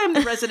 that's why I'm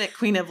the resident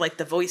queen of like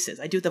the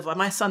voices. I do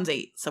my son's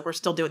 8, so we're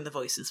still doing the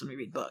voices when we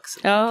read books.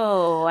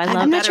 Oh, I love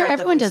I'm not better sure at the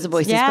everyone does the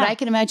voices, Yeah. but I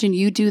can imagine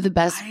you do the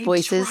best I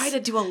voices. try to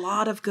do a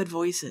lot of good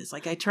voices.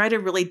 Like I try to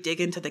really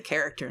dig into the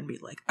character and be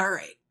like, all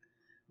right,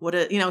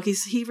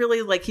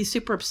 he's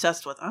super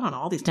obsessed with, I don't know,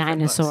 all these different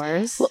books.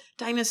 dinosaurs.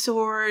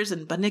 Dinosaurs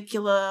and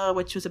Bunnicula,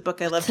 which was a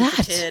book I loved What's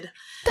as a that? kid.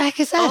 The heck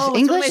is that? Oh, it's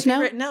one of my English? No.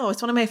 favorite- No,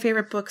 it's one of my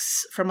favorite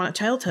books from my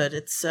childhood.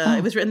 It's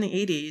It was written in the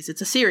 80s.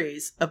 It's a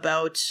series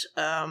about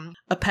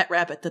a pet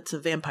rabbit that's a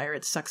vampire.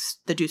 It sucks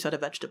the juice out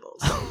of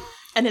vegetables.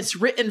 And it's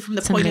written from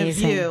the point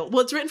amazing. of view.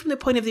 Well, it's written from the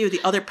point of view of the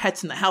other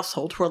pets in the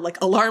household who are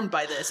like alarmed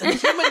by this, and the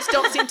humans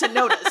don't seem to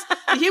notice.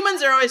 The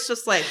humans are always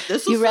just like,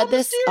 "This is You so read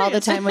this all the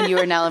mysterious." time when you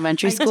were in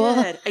elementary school?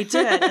 I did.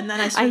 And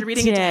then I started I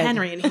reading it to did.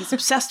 Henry, and he's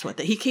obsessed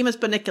with it. He came as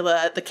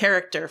Bunnicula, the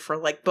character, for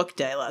like book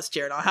day last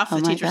year, and half the Oh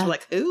my teachers God. were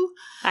like, "Who?"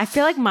 I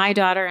feel like my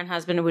daughter and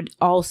husband would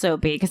also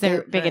be because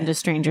they're big Right. into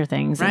Stranger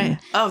Things. and- Right.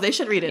 Oh, they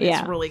should read it. Yeah.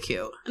 It's really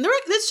cute. And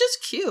it's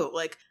just cute.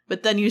 Like,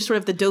 but then you sort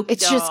of the dopey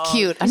It's just dog.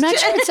 cute. I'm not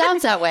sure it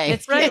sounds that way.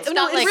 It's Right. cute.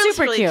 No, not it's like really,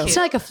 super really cute. cute. It's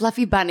not like a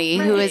fluffy bunny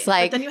who Right. is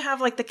like But then you have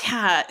like the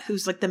cat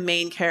who's like the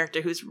main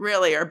character who's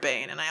really our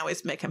bane, and I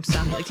always make him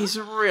sound like he's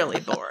really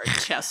bored.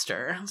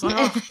 Chester. I was like,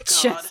 oh, God.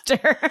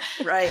 Chester.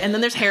 Right. And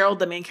then there's Harold,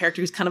 the main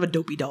character, who's kind of a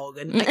dopey dog.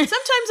 And like,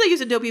 sometimes I use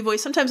a dopey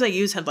voice. Sometimes I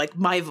use like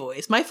my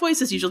voice. My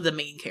voice is usually the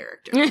main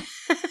character.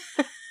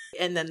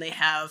 And then they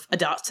have a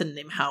dachshund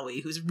named Howie,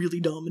 who's really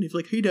dumb. And he's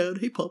like, "Hey, Dad.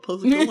 Hey, Pop.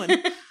 How's it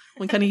going?"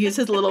 One kind of use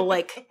his little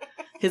like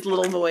his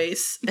little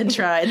voice and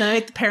try. And then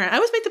I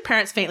always make the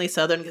parents faintly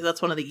Southern because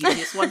that's one of the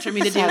easiest ones for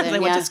me to do because I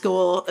went to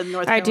school in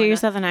North Carolina. All right, do your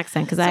Southern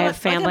accent because I have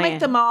family. I can make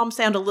the mom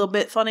sound a little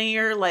bit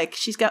funnier. Like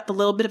she's got the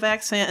little bit of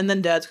accent, and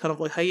then dad's kind of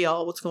like, hey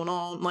y'all, what's going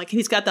on? Like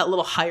he's got that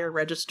little higher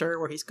register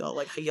where he's got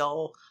like, hey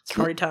y'all, it's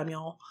party time,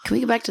 y'all. Can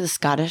we go back to the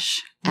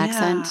Scottish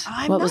accent?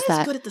 I'm what not was as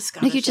that? good at the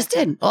Scottish Like you just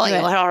accent. did. Oh,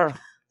 yeah.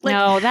 Like,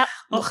 no, that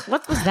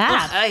what was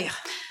that?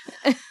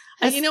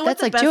 And you know what?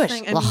 That's like Jewish.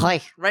 Thing, I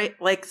mean, right?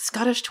 Like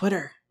Scottish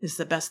Twitter is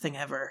the best thing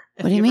ever.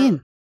 What do you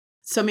mean?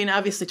 So, I mean,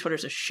 obviously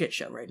Twitter's a shit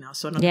show right now,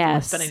 so I don't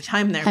Yes. spend any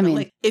time there. I but mean,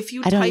 like, if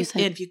you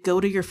if you go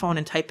to your phone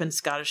and type in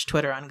Scottish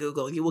Twitter on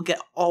Google, you will get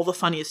all the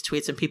funniest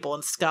tweets of people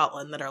in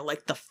Scotland that are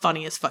like the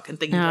funniest fucking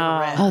thing you've ever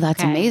read. Oh,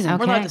 that's amazing.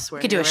 We're allowed to swear.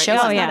 We could do a here, show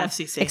right? on It's that. not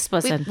FCC.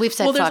 Explicit. We've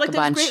said Well, there's fuck like a those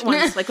bunch. great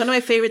ones. Like one of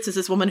my favorites is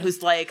this woman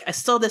who's like, I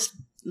saw this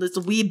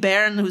wee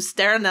bairn who's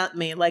staring at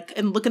me, like,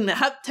 and looking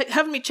at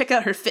having me check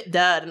out her fit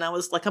dad, and I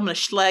was like, I'm gonna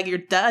schlag your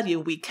dad, you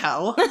wee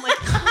cow. I'm like,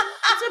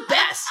 that's the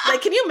best.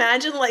 Like, can you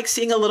imagine like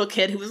seeing a little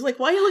kid who was like,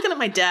 why are you looking at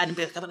my dad? And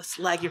be like, I'm gonna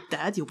slag your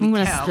dad, you wee I'm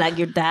gonna cow. slag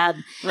your dad.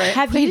 Right?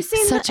 Have you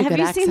seen such a good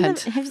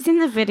accent. Have you seen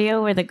the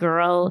video where the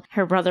girl,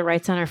 her brother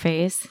writes on her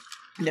face?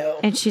 No.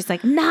 And she's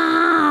like,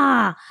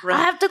 nah, Right.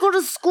 I have to go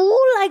to school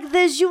like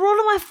this. You wrote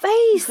on my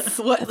face.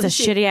 What? That's a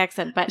shitty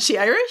accent, but Is she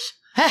Irish?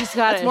 she's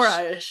Scottish. That's more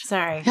Irish.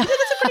 Sorry. I think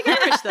it's a pretty good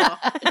Irish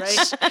though,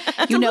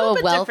 right? You know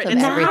a wealth of everything,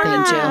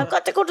 Jill. I've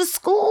got to go to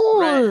school.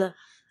 Right.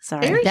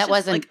 Sorry. Irish That is,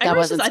 wasn't- like, that Irish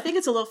wasn't- is, I think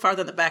it's a little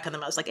farther in the back of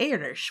them. I was like,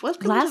 Irish.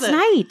 Welcome Last to the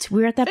night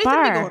we were at that Hey,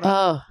 something bar. going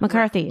on. Oh,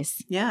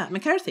 McCarthy's. Yeah,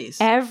 McCarthy's.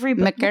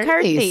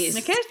 McCarthy's.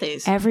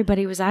 McCarthy's.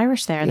 Everybody was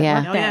Irish there. That Yeah.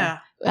 worked Oh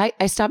there. yeah.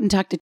 I stopped and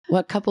talked to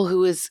a couple who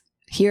was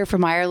here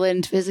from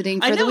Ireland visiting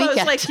for I the know. I weekend.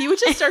 was like, you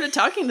just started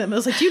talking to them. I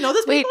was like, do you know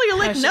this Wait, people? You're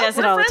like, she no, does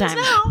it we're all the friends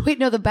time. now. Wait,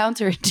 no, the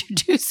bouncer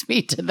introduced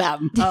me to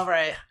them. Oh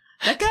right.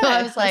 That guy. So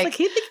I was like-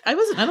 I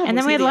wasn't. I don't. And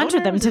then was we he had the lunch with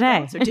owner? them Was he the today.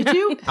 bouncer? Did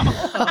you? Oh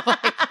my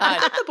I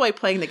God. thought the boy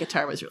playing the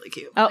guitar was really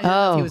cute. Oh, I didn't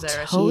know if he was Oh,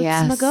 Irish. Totes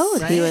yes.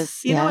 Magodes. Right? He was,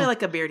 You know, yeah. I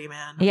like a beardy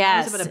man.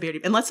 Yes. Always about a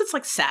beardy, unless it's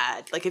like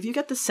sad. Like if you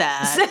get the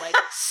sad, like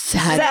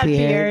Sad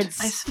beard. beards.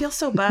 I feel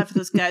so bad for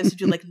those guys who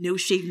do like no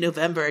shave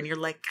November, and you're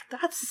like,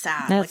 that's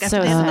sad. That's like so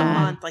after the end of the sad.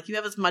 month, like you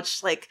have as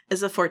much like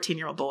as a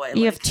 14-year-old boy.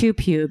 You like, have 2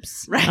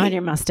 pubes Right. on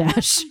your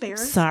mustache.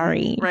 Embarrassing.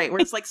 Sorry. right,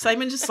 where it's like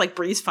Simon just like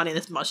breathes funny, and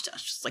his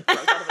mustache just like grows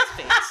out of his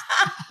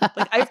face.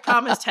 Like I've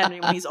promised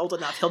Henry when he's old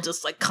enough, he'll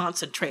just like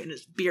concentrate, and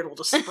his beard will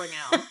just spring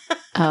out.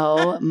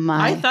 Oh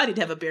my. I thought he'd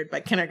have a beard by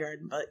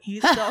kindergarten, but he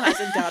still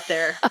hasn't got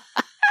there.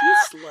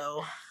 He's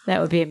slow. That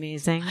would be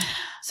amazing.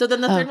 So then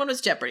the Oh. third one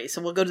was Jeopardy.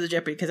 So we'll go to the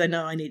Jeopardy because I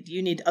know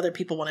you need other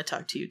people want to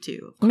talk to you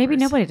too. of Maybe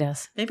course. nobody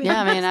does. Maybe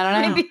Yeah, I mean,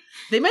 I don't know.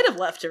 they might have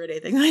left already.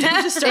 They might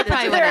have just They started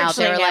probably doing went it. out.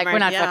 They were like, we're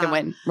not Yeah. fucking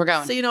waiting. We're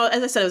going. So, you know,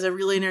 as I said, I was a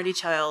really nerdy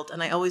child,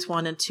 and I always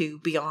wanted to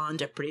be on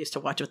Jeopardy, used to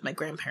watch it with my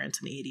grandparents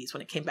in the 80s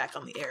when it came back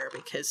on the air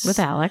because With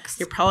Alex.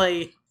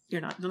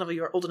 none of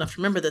you are old enough to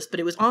remember this, but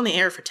it was on the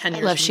air for 10 I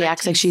years. love from she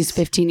acts like 19 she's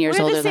 15 years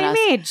We're older the than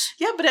same us. age.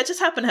 Yeah, but I just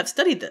happen to have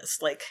studied this,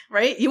 like,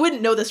 right? You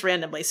wouldn't know this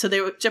randomly. So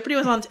Jeopardy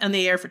was on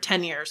the air for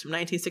 10 years, from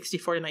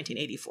 1964 to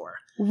 1984.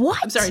 What?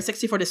 I'm sorry,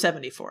 64 to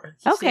 74.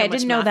 You see Okay, how I much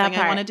didn't know that mathing I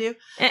part. want to do.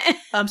 So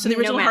You the know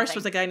original host mathing.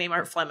 was a guy named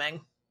Art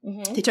Fleming.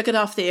 Mhm. They took it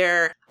off the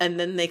air, and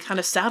then they kind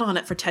of sat on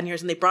it for 10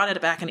 years, and they brought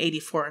it back in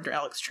 84 under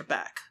Alex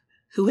Trebek,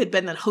 who had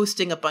been then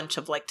hosting a bunch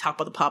of like Top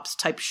of the Pops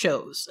type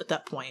shows at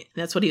that point.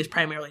 And that's what he was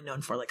primarily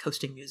known for, like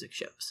hosting music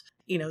shows.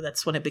 You know,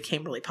 that's when it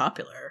became really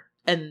popular.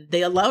 And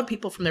they allowed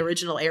people from the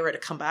original era to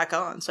come back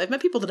on. So I've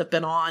met people that have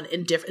been on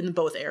in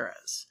both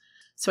eras.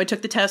 So I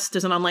took the test.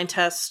 There's an online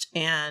test,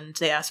 and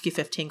they ask you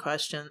 50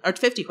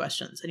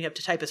 questions, and you have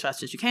to type as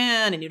fast as you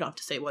can, and you don't have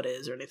to say what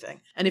is or anything.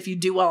 And if you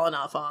do well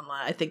enough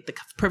online, I think the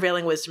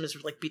prevailing wisdom is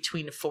like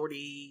between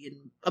 40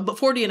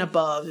 and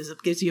above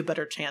gives you a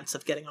better chance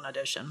of getting an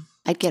audition.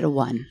 I'd get a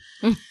 1.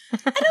 I don't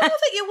know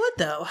that you would,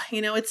 though.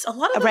 You know, it's a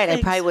lot of the Right, I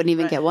things- probably wouldn't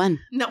even Right. get 1.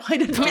 No, I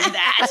didn't do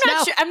that.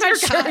 I'm not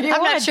sure you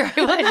I'm not would. sure I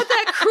I'm would. not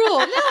that cruel.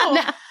 No.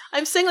 No.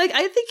 I'm saying, like,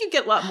 I think you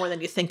get a lot more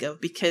than you think of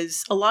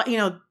because a lot, you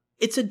know,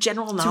 it's a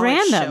general It's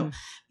knowledge random. show.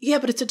 Yeah,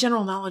 but it's a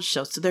general knowledge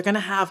show. So they're going to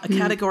have a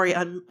category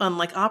on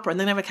like opera, and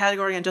then have a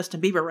category on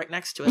Justin Bieber right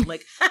next to it.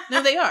 Like,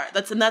 no, they are.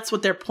 That's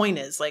what their point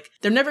is. Like,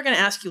 they're never going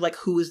to ask you, like,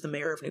 who is the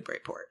mayor of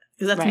Newburyport?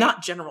 Because that's Right.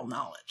 not general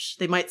knowledge.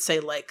 They might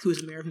say, like, who's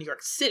the mayor of New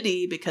York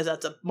City? Because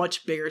that's a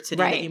much bigger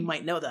city Right. that you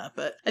might know that.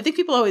 But I think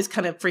people always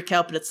kind of freak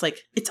out, but it's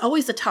like, it's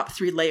always the top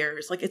 3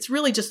 layers. Like, it's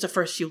really just the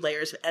first few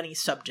layers of any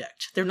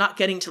subject. They're not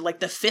getting to, like,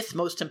 the 5th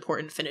most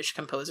important Finnish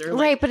composer. Like,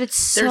 Right, but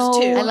it's there's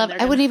so... 2.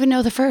 I wouldn't even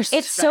know the first.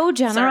 It's so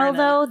general, Saarinen.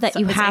 though, that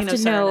you It's have Aino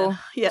to know Saarinen.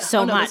 Yeah. so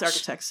oh, no, much. those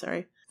architects,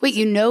 sorry. Wait,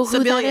 you know who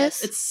that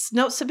Sibelius. is?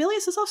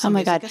 Sibelius is also Oh my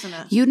music, God. isn't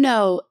it? You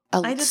know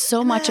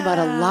so much about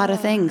a lot of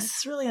things.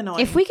 It's really annoying.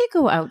 If we could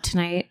go out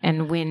tonight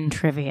and win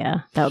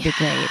trivia, that would be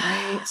great.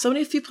 Right. So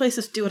many few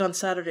places do it on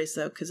Saturdays,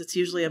 though, because it's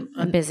usually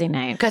A busy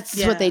night.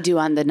 That's what they do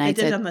on the They nights.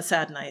 did it on the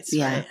sad nights,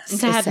 Yeah. right?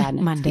 Sad Sad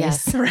nights, Mondays.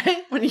 yes.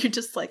 Right? When you're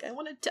just like, I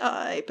want to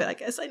die, but I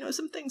guess I know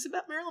some things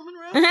about Marilyn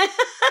Monroe.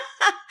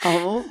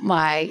 Oh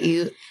my!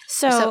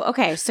 So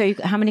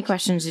how many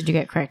questions did you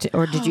get correct,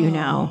 or did you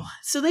know?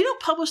 So they don't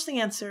publish the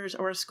answers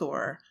or a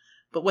score,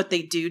 but what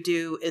they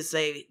do is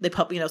they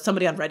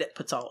somebody on Reddit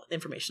puts all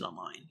information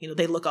online.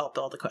 They look up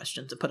all the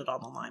questions and put it all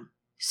online.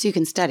 So you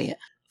can study it.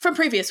 From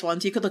previous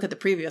ones, you could look at the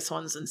previous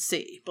ones and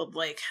see, but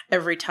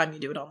every time you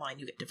do it online,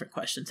 you get different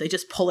questions. They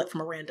just pull it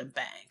from a random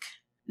bank.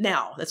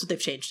 Now, that's what they've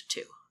changed it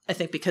to. I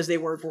think because they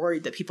were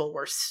worried that people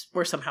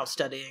were somehow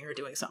studying or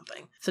doing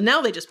something. So now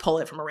they just pull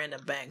it from a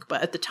random bank.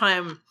 But at the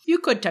time, you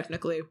could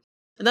technically.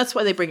 And that's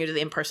why they bring you to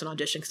the in-person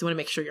audition, because they want to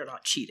make sure you're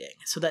not cheating.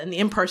 So that in the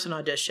in-person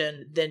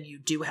audition, then you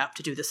do have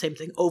to do the same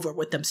thing over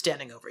with them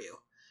standing over you.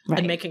 Right.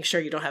 And making sure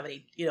you don't have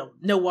any,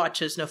 no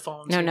watches, no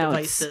phones, No no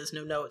notes. devices,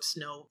 no notes,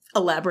 no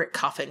elaborate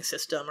coughing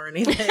system or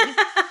anything.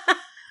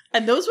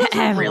 And those ones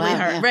were really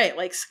hard, yeah. right?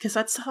 Because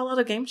that's how a lot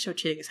of game show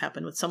cheating has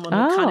happened with someone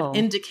would kind of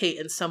indicate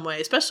in some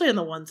way, especially in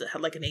the ones that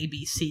had an A,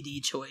 B, C,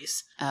 D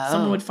choice. Oh.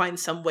 Someone would find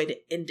some way to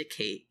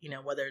indicate,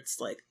 whether it's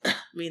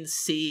means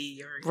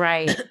C or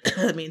Right.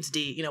 means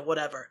D,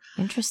 whatever.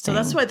 Interesting. So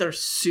that's why they're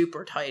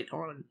super tight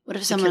on. What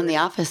if someone in the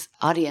security.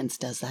 audience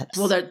does that?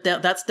 Well,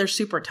 they're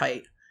super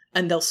tight,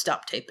 and they'll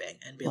stop taping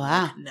and be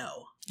like,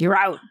 no. You're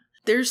out.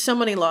 There's so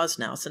many laws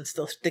now since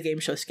the game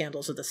show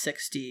scandals of the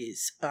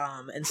 60s.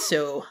 And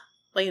so,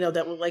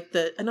 that were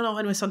I don't know,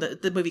 anyone saw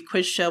the movie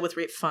Quiz Show with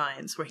Ralph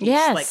Fiennes, where he's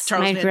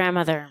Charles my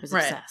grandmother was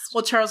right. obsessed.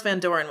 Well, Charles Van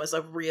Doren was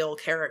a real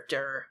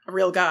character, a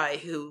real guy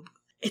who,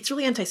 it's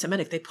really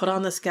anti-Semitic. They put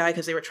on this guy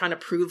because they were trying to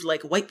prove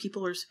white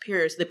people are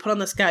superior. So they put on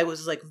this guy who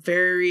was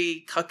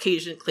very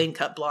Caucasian,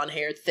 clean-cut, blonde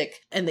hair, thick,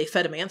 and they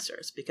fed him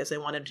answers because they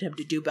wanted him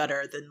to do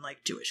better than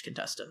Jewish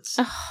contestants.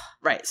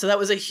 Right. So that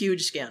was a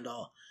huge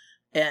scandal.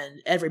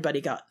 And everybody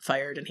got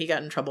fired, and he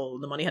got in trouble.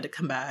 The money had to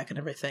come back and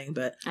everything.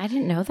 But I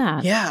didn't know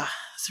that. yeah,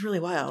 it's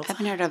really wild. I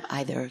haven't heard of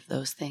either of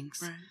those things.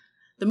 Right.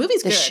 The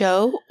movie's The good.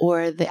 show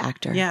or the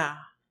actor? Yeah.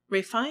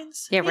 Ralph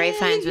Fiennes? Yeah, Ralph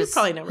Fiennes you was...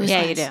 probably know Ralph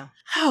Yeah, Fiennes. you do.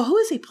 Oh, who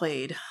has he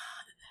played?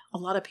 A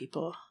lot of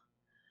people.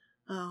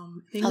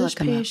 The English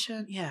look him up.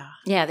 Patient. Yeah.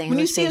 Yeah, the When you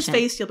English see his Patient.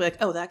 face, you'll be like,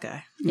 oh, that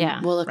guy.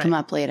 Yeah. We'll look him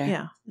up later.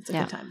 Yeah. It's a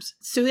Yeah. good times.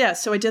 So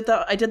I did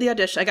the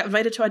audition. I got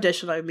invited to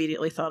audition. I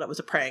immediately thought it was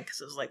a prank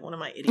because it was one of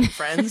my idiot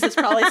friends that's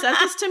probably sent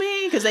this to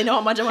me because they know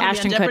how much I want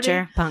Ashton to be on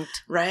Jeopardy. Kutcher, punked.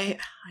 Right.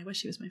 I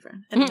wish he was my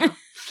friend. Anyhow,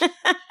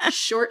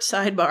 short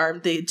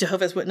sidebar. The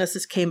Jehovah's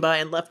Witnesses came by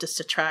and left us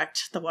to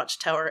tract the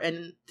Watchtower,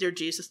 and their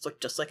Jesus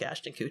looked just like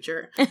Ashton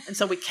Kutcher. And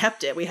so we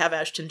kept it. We have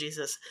Ashton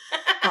Jesus.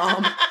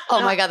 Oh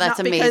my God, that's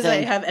not because I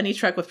amazing. have any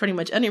truck with pretty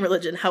much any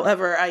religion.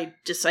 However, I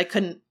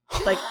couldn't,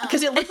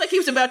 because it looked like he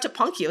was about to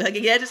punk you.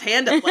 He had his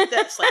hand up like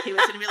this. He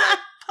was going to be like,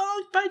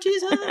 punked by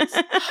Jesus.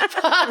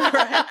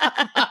 Right.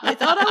 I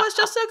thought I was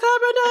just a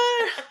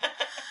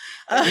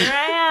carpenter. Here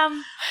I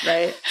am.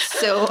 Right.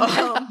 So,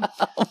 Oh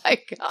my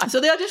God.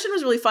 so the audition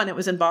was really fun. It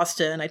was in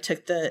Boston. I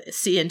took the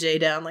C and J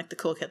down, like the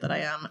cool kid that I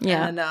am.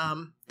 Yeah. And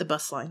the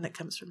bus line that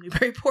comes from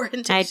Newburyport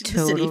and I takes you to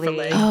the city for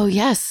totally- Oh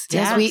yes,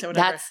 Yeah, yes. so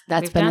whatever.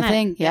 That's We've been a done it.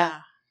 thing. Yeah.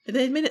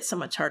 They made it so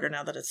much harder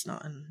now that it's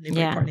not in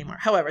Newburyport Yeah. anymore.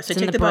 However, so It's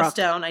I in take the the bus Brook.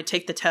 down, I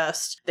take the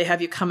test. They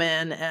have you come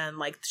in and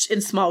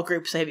in small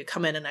groups, they have you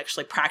come in and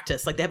actually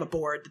practice. They have a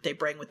board that they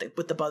bring with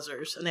the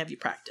buzzers, and they have you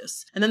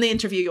practice. And then they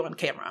interview you on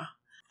camera.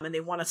 And they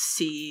want to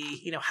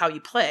see, how you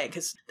play,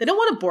 because they don't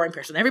want a boring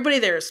person. Everybody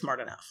there is smart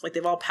enough.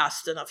 They've all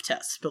passed enough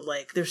tests. But,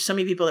 there's so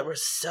many people that were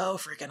so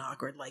freaking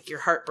awkward. Your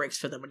heart breaks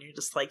for them. And you're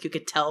just you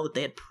could tell that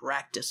they had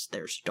practiced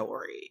their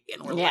story.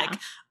 And we're Yeah.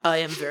 I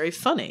am very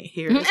funny.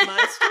 Here is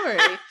my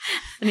story.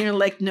 And you're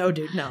like, no,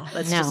 dude, no.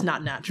 That's No, just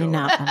not natural.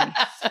 You're not funny.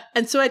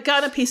 And so I'd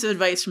gotten a piece of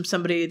advice from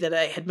somebody that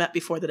I had met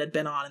before that had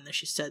been on. And then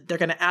she said, they're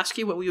going to ask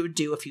you what we would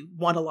do if you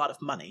won a lot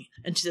of money.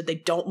 And she said, they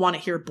don't want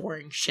to hear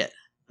boring shit.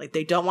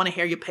 They don't want to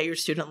hear you pay your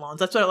student loans.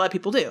 That's what a lot of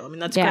people do. I mean,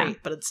 that's Yeah.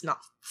 great, but it's not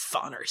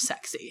fun or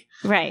sexy,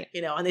 Right.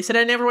 And they said,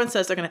 and everyone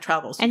says they're going to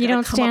travel. So And you gotta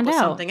don't come stand up with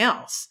out. something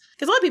else.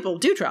 Because a lot of people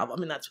do travel. I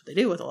mean, that's what they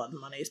do with a lot of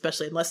money,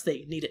 especially unless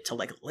they need it to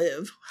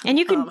live. And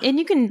you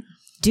can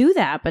do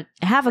that, but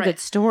have a Right. good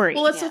story.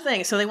 Well, that's the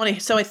thing.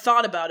 So I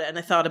thought about it,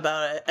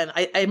 and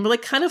I'm really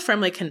kind of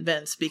firmly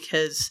convinced,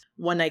 because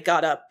when I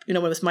got up, when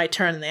it was my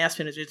turn and they asked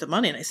me to do the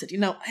money, and I said,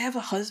 I have a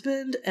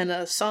husband and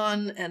a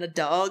son and a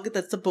dog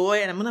that's a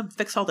boy, and I'm going to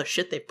fix all the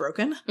shit they've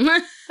broken.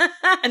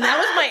 And that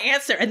was my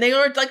answer. And they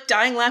were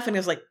dying laughing. I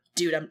was like,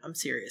 dude, I'm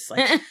serious.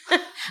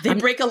 They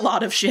break a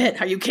lot of shit.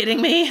 Are you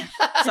kidding me?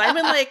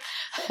 Simon,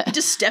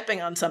 just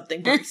stepping on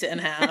something breaks it in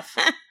half.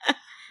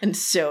 And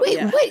so,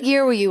 Wait, what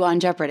year were you on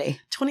Jeopardy?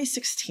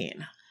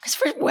 2016. Because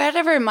for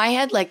whatever in my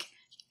head,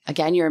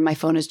 again, you're in my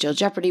phone as Jill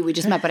Jeopardy. We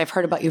just met, but I've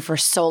heard about you for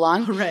so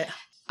long. Right.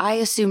 I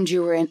assumed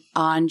you were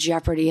on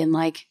Jeopardy in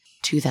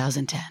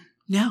 2010.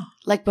 No.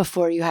 Like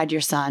before you had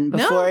your son?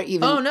 Before no.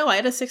 even? Oh, no. I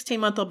had a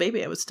 16-month-old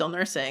baby. I was still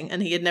nursing,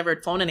 and he had never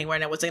flown anywhere,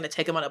 and I wasn't going to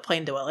take him on a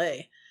plane to LA.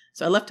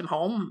 So I left him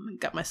home and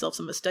got myself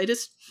some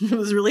mastitis. It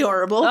was really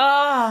horrible. Oh,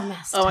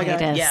 mastitis. Oh my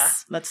God. Yeah.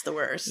 That's the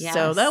worst. Yes.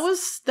 So that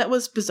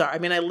was bizarre. I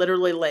mean, I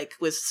literally like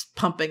was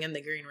pumping in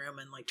the green room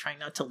and like trying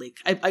not to leak.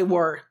 I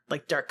wore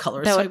like dark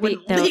colors so I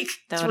wouldn't leak.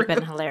 That would have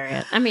been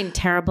hilarious. I mean,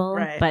 terrible,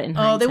 right. but in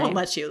hindsight. They won't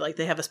hindsight. let you. Like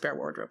they have a spare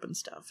wardrobe and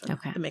stuff. And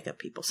Okay. the makeup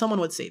people. Someone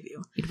would save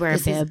you. You'd wear a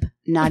This is bib.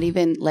 not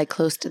even like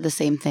close to the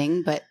same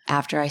thing, but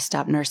after I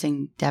stopped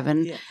nursing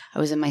Devin, Yeah. I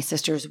was in my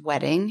sister's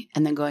wedding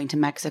and then going to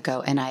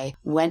Mexico, and I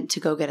went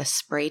to go get a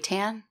spray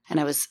tan, and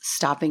I was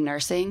stopping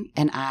nursing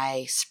and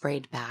I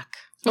sprayed back.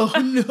 Oh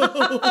no!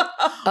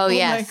 Oh,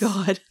 yes. my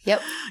God!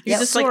 Yep. You Yep.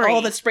 just like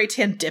all the spray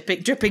tan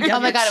dripping down. Oh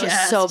my your God, it was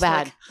chest. so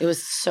bad. Like, It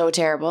was so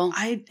terrible.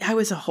 I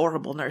was a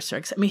horrible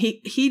nurser. I mean,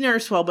 he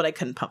nursed well, but I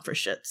couldn't pump for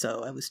shit.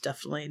 So I was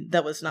definitely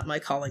that was not my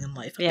calling in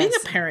life. Yes. Being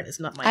a parent is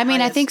not my. I mean,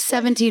 I highest, think like-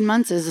 17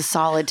 months is a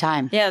solid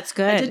time. Yeah, it's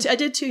good. I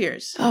did 2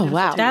 years. Oh, I did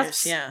wow. 2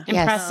 That's years,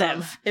 yeah.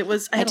 impressive. It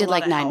was. I had a did lot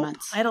like of 9 help.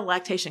 months. I had a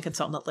lactation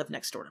consultant that lived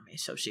next door to me,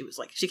 so she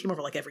came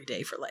over like every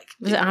day for like.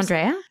 Was it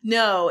Andrea?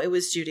 No, it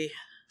was Judy.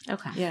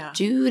 Okay. Yeah.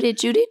 Judy.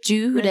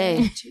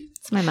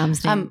 It's my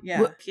mom's name.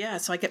 Yeah.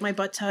 So I get my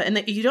butt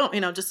and you don't,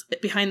 just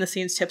behind the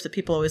scenes tips that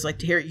people always like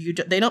to hear.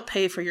 They don't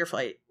pay for your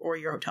flight or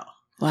your hotel.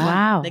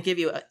 Wow. They give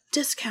you a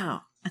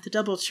discount at the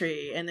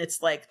DoubleTree, and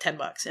it's like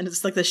 $10, and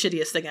it's like the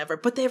shittiest thing ever.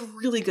 But they have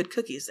really good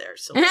cookies there,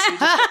 so you just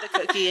get the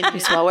cookie and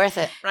It's well worth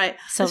it. right.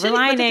 Silver But the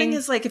lining. thing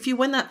is, like, if you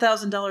win that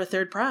 $1,000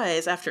 third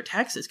prize after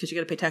taxes, because you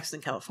got to pay taxes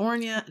in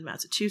California and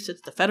Massachusetts,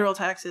 the federal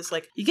taxes,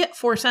 like you get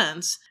 4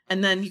 cents,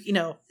 and then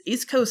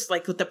East Coast,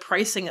 like with the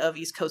pricing of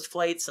East Coast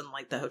flights and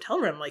like the hotel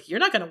room, like you're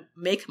not going to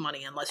make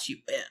money unless you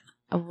win.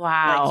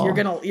 Wow. Like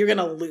you're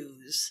gonna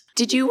lose.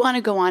 Did you want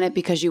to go on it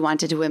because you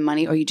wanted to win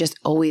money, or you just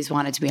always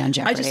wanted to be on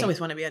Jeopardy? I just always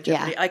want to be on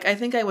Jeopardy. Like I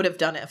think I would have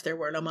done it if there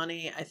were no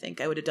money. I think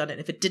I would have done it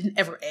if it didn't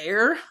ever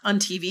air on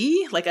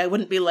TV. Like I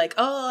wouldn't be like,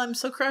 oh, I'm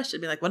so crushed.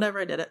 I'd be like, whatever,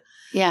 I did it.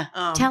 Yeah.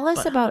 Tell us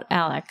but, about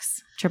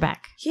Alex Trebek.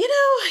 He's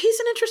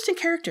an interesting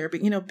character,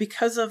 but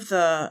because of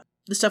the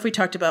stuff we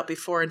talked about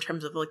before in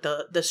terms of like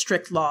the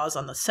strict laws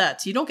on the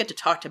sets, you don't get to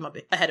talk to him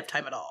ahead of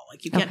time at all.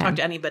 Like you can't Okay. talk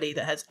to anybody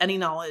that has any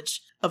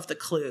knowledge of the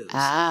clues.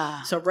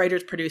 Ah. So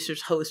writers,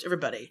 producers, hosts,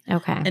 everybody.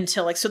 Okay.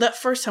 Until so that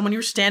first time when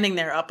you're standing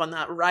there up on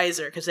that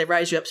riser, because they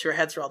rise you up so your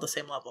heads are all the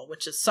same level,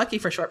 which is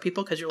sucky for short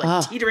people because you're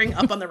like teetering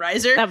up on the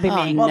riser. That'd be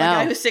Oh, me. no. While the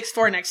guy who's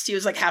 6'4" next to you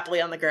is like happily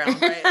on the ground,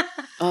 right?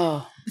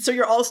 Oh. So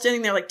you're all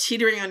standing there like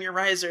teetering on your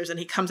risers, and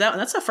he comes out, and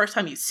that's the first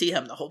time you see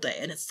him the whole day,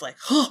 and it's like,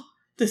 oh,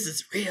 this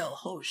is real.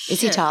 Oh shit!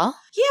 Is he tall?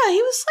 Yeah,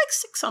 he was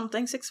like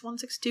 6'something",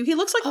 6'1", 6'2". He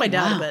looks like my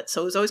dad wow. a bit,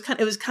 so it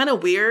was kind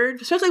of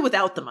weird, especially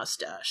without the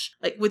mustache.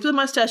 Like with the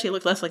mustache, he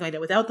looked less like my dad.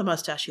 Without the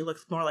mustache, he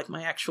looked more like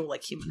my actual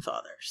like human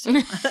father. So.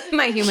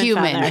 My human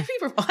Human.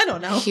 father. I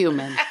don't know.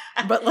 Human.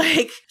 But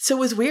like, so it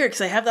was weird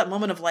because I have that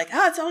moment of like,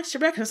 it's Alex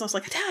Trebek, and I was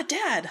like,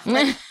 Dad.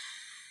 Like,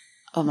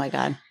 Oh my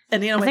God.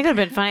 and I think it would have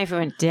been funny if we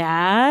went,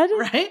 Dad?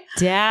 right?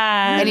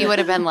 Dad. And he would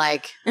have been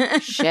like,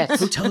 shit.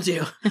 Who told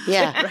you?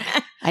 Yeah.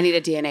 Right. I need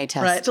a DNA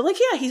test. Right. So like,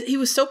 yeah, he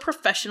was so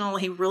professional.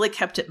 He really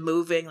kept it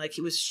moving. Like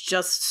he was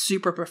just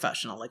super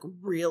professional, like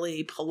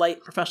really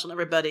polite, professional to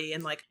everybody.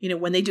 And like,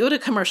 when they do it a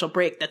commercial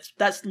break,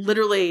 that's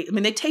literally, I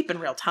mean, they tape in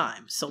real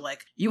time. So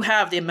like you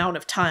have the amount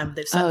of time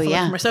they've set. Oh,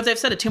 yeah. So if they've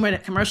set a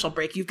 2-minute commercial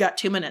break, you've got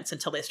 2 minutes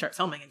until they start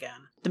filming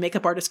again. The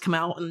makeup artists come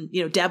out and,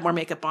 dab more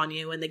makeup on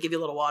you, and they give you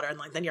a little water, and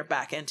like, then you're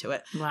back into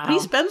it. Wow. But he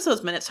spends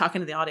those minutes talking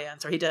to the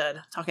audience, or he did,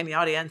 talking to the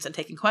audience and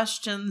taking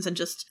questions, and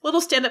just little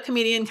stand-up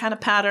comedian kind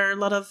of patter, a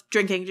lot of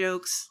drinking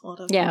jokes, a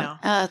lot of, Yeah.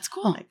 That's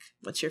cool. like,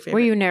 what's your favorite?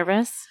 Were you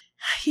nervous?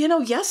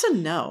 Yes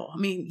and no. I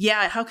mean,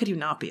 yeah, how could you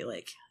not be?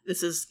 Like,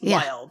 this is Yeah.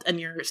 wild. And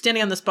you're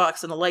standing on this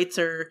box, and the lights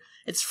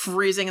it's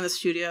freezing in the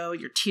studio.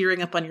 You're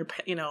teetering up on your,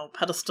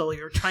 pedestal.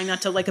 You're trying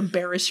not to, like,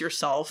 embarrass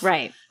yourself.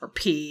 Right. Or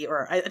pee.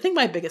 Or I think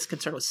my biggest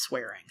concern was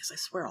swearing, because I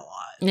swear a lot.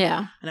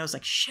 Yeah. And I was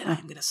like, shit,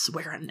 I'm going to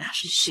swear on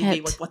national Shit.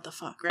 TV. Like, what the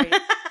fuck, right?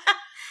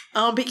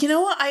 But you know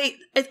what?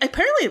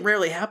 Apparently it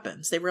rarely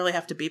happens. They rarely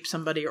have to beep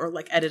somebody or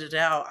like edit it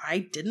out. I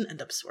didn't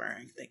end up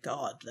swearing. Thank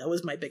God. That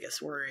was my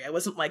biggest worry. I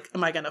wasn't like,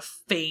 am I going to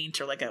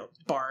faint or like a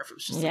barf? It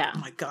was just Yeah. like, oh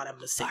my God, I'm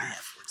going to say the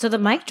F word. So the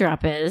mic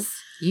drop is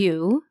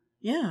you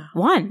Yeah,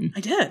 won. I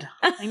did.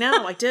 I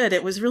know, I did.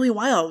 It was really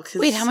wild. 'Cause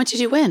Wait, how much did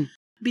you win?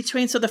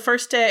 so the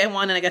first day I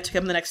won, and I got to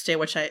come the next day, in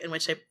which I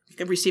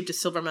received a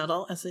silver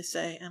medal, as they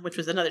say, and which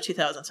was another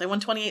 $2,000. So I won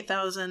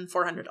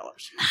 $28,400.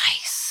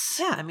 Nice.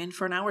 Yeah, I mean,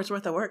 for an hour's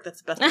worth of work,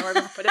 that's the best hour I've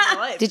ever put in my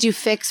life. Did you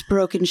fix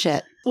broken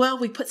shit? Well,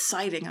 we put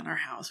siding on our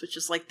house, which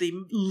is like the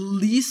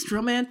least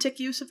romantic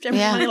use of Jeopardy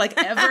Yeah. money, like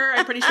ever.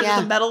 I'm pretty sure Yeah.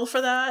 there's a medal for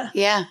that.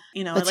 Yeah.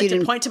 I But like you to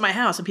didn't- point to my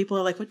house, and people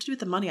are like, "What do you do with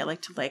the money?" I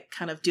like to like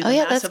kind of do Oh, the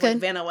yeah, that's massive like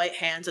good. Vanna White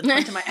hands and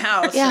point to my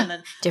house, Yeah. and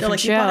then Different they're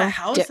like, "You bought show. a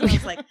house?" And I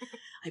was like,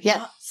 "I Yeah.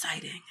 bought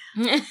siding.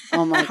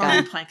 Oh my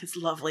Carving God. plank is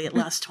lovely. It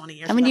lasts 20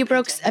 years." I mean,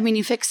 without painting.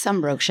 you fixed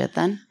some broke shit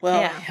then. Well,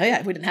 Yeah.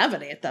 yeah, we didn't have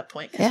any at that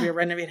point because Yeah. we were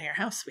renovating our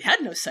house. We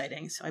had no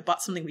siding, so I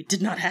bought something we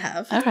did not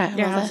have. All right.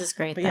 Your well, house that- is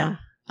great, But though. yeah.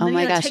 Oh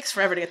my gosh. It takes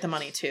forever to get the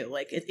money too.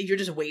 Like you're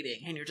just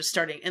waiting and you're just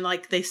starting. And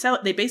like they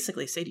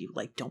basically say to you,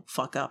 like, don't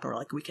fuck up or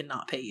like we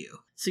cannot pay you.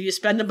 So you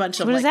spend a bunch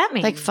of What does that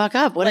mean? Like, fuck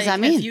up. What does that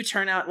mean? If you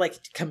turn out like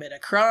to commit a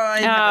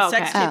crime, have a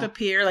sex tape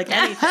appear, like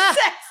anything.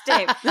 Sex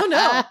tape.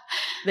 No.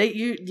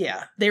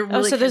 They're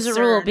really so there's a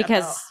rule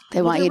because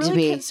they want you to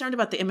be concerned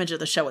about the image of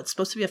the show. It's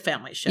supposed to be a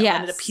family show. Yes.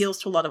 And it appeals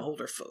to a lot of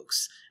older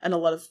folks and a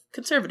lot of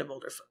conservative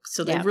older folks.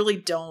 So they really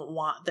don't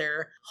want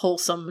their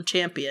wholesome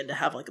champion to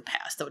have like a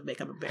past that would make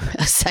them embarrassed.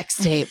 a sex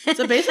tape.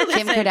 So basically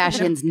Kim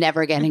Kardashian's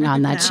never getting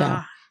on that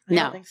show. I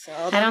don't think so.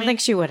 I don't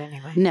think she would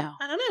anyway. No.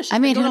 I don't know. She's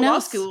going to law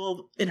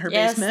school in her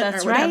basement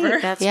that's or whatever.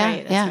 Right. That's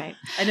right.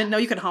 I didn't know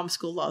you could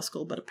homeschool law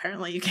school, but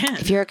apparently you can.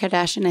 If you're a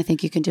Kardashian, I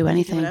think you can do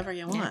anything. Whatever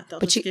you want. They'll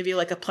just give you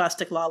like a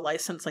plastic law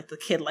license, like the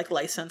kid like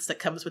license that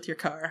comes with your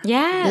car.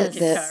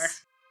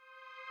 Yes.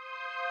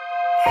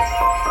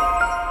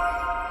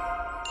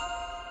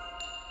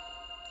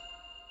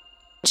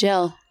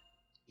 Jill,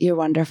 you're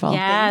wonderful.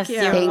 Yes, Thank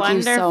you. you're Thank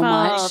wonderful. you so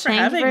much for Thank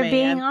having you for me.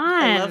 being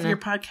on. I love your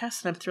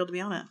podcast and I'm thrilled to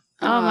be on it.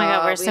 Oh my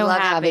God, we're so we love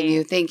happy. having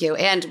you. Thank you.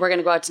 And we're going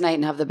to go out tonight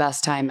and have the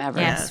best time ever.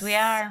 Yes, we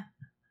are.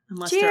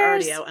 Unless Cheers. they're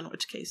already out, in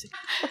which case.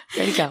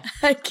 There you go.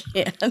 I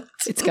can't.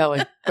 It's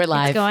going. We're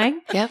live. It's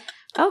going? Yep.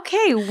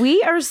 Okay,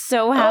 we are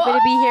so happy to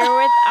be here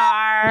with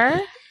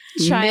our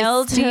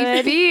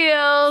childhood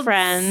Fields.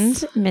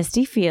 friend,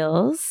 Misty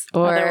Fields,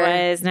 Or-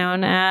 otherwise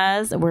known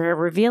as, we're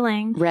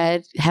revealing,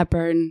 Red,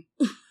 Hepburn,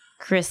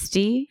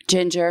 Christy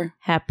Ginger.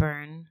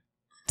 Hepburn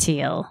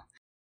Teal.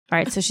 All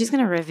right, so she's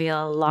going to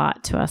reveal a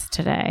lot to us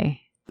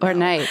today. Or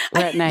night.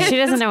 We're at night. She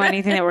doesn't know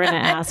anything that we're going to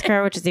ask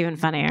her, which is even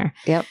funnier.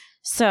 Yep.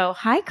 So,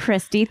 hi,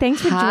 Christy.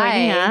 Thanks for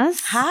joining us.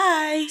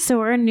 Hi. So,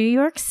 we're in New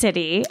York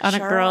City on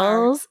Sure a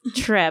girls'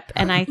 trip,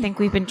 and I think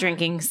we've been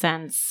drinking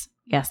since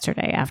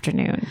yesterday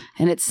afternoon.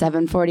 And it's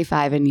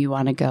 7:45 and you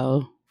want to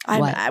go. I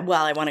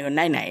want to go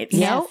night-night.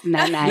 Yes,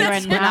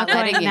 night-night. We're not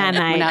letting going you. We're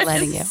night-night. not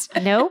letting you.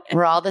 Nope.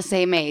 We're all the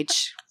same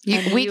age.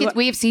 And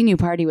We've seen you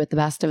party with the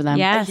best of them.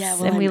 Yes. Yeah,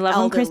 well, and we I'm love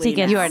when Christy elderly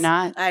gets. You are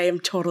not. I am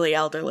totally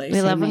elderly.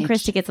 We love Same when age.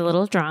 Christy gets a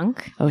little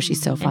drunk. Oh,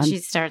 she's so fun. And she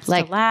starts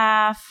Like- to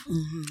laugh.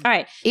 Mhm. All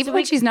right. Even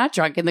when she's not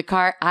drunk in the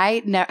car,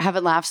 I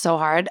haven't laughed so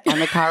hard on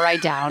the car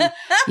ride down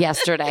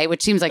yesterday,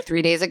 which seems like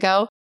 3 days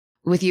ago,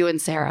 with you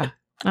and Sarah.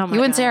 Oh my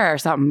You and God. Sarah or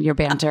something, your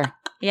banter.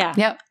 Yeah.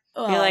 Yep.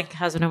 You're like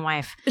husband and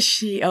wife.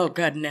 Oh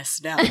goodness,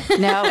 no.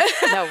 No.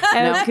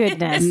 Oh,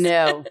 goodness.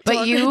 No.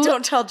 But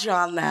don't tell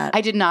John that.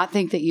 I did not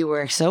think that you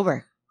were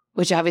sober,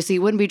 which obviously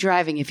you wouldn't be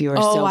driving if you were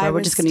sober. I We're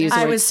was just going to use the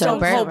I word was so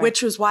sober. cold,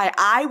 which was why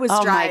I was Oh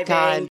my driving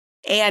God.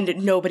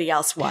 and nobody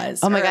else was.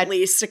 Oh my or God. At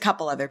least a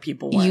couple other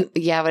people were.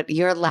 But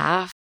your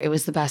laugh, it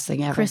was the best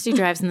thing ever. Christy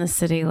drives in the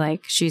city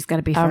like she's got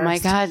to be Oh first. my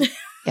God.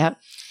 Yep.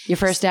 You're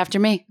first after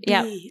me.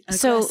 Yeah. Be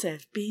So,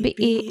 aggressive.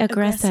 Be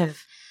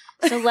aggressive.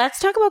 So let's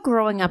talk about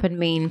growing up in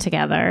Maine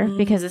together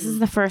because this is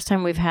the first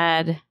time we've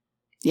had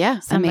Yeah.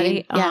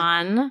 somebody I mean, yeah.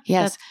 on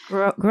Yes.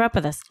 that grew up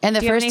with us. And the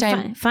Do you have first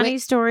any time- funny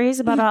wait.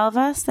 stories about all of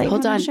us that you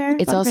Hold want on. to share?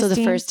 It's about also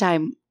Christine? the first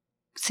time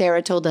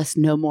Sarah told us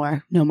no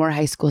more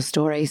high school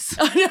stories.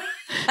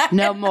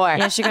 No more.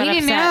 Yeah, she got we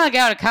didn't upset.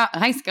 all go to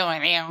high school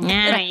with you.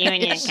 No, you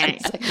and your She's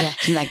guys. like,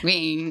 she's like,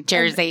 me in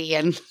Jersey.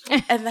 And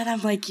And then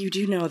I'm like, you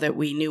do know that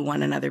we knew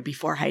one another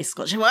before high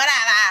school. She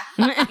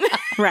whatever.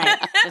 Right.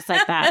 Just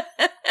like that.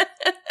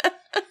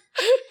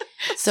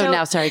 so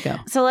now, sorry, go.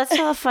 So let's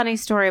tell a funny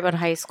story about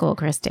high school,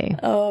 Christy.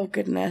 Oh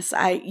goodness.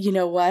 You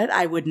know what?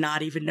 I would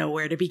not even know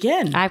where to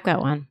begin. I've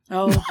got one.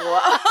 Oh,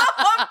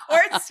 of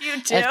course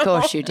you do. Of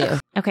course you do.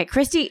 Okay,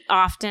 Christy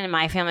often in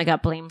my family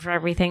got blamed for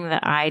everything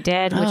that I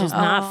did, which is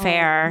not Oh.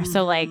 fair.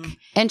 So like,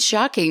 And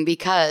shocking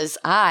because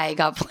I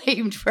got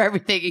blamed for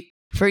everything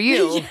for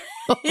you.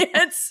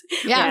 Yes.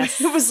 Yeah.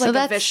 It was So like a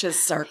that's-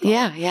 vicious circle.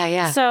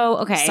 Yeah. so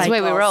okay. That's the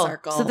way we Cycle, roll.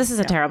 circle. So this is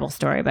a terrible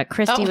story, but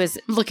Christy was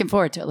I'm looking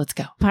forward to it. Let's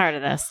go. part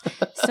of this.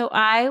 So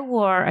I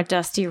wore a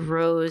Dusty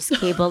Rose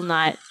cable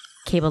net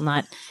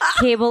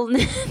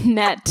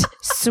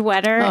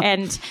sweater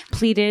and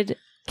pleated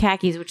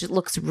khakis, which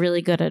looks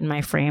really good in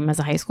my frame as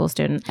a high school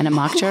student. And a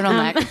mock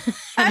turtleneck.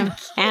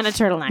 And a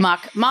turtleneck.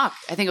 mock.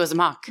 I think it was a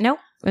mock. Nope.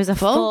 It was a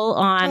Full? full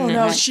on. Oh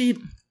no, she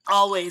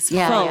always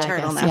Yeah, full yeah, I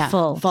guess, turtleneck. yeah.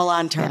 Full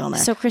on turtleneck.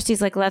 So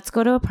Christy's like, let's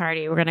go to a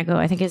party. We're gonna go.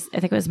 I think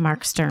it was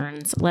Mark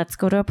Stearns. Let's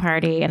go to a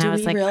party. And do I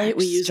was we like, really? Mark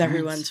We use Stearns.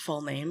 everyone's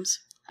full names.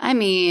 I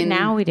mean,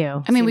 Now we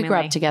do. I mean, we grew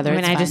up seemingly. together. I mean,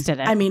 It's I fine. just did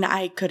it. I mean,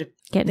 I could have.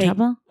 Get in they-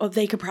 trouble? Oh,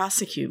 they could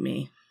prosecute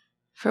me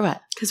for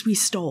what? because we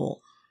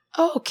stole.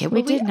 Oh, okay.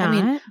 We did I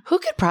mean, not. who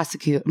could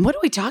prosecute? What are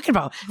we talking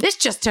about? This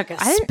just took a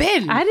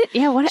spin. I did.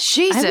 Yeah. What?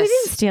 Jesus. we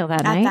didn't steal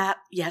that At night. that,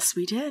 yes,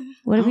 we did.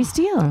 What did we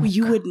steal? Well,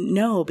 you wouldn't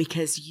know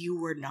because you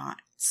were not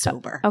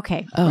sober.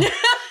 Okay. Oh, with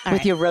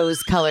right. your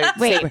rose-colored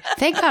saber.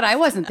 Thank God I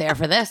wasn't there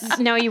for this.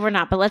 No, you were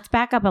not. But let's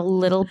back up a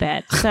little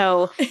bit.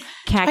 So,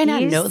 khakis. I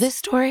not know this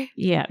story.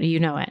 Yeah,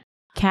 you know it.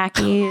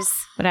 Khakis,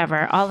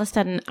 whatever. All of a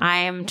sudden, I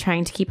am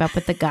trying to keep up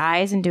with the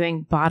guys and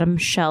doing bottom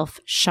shelf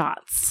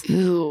shots.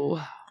 Ooh.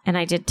 And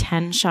I did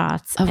 10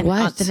 shots. Of and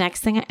what? The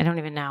next thing, I don't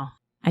even know.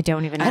 I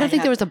don't even know. I don't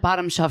think there was a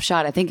bottom shelf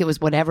shot. I think it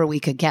was whatever we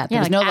could get. There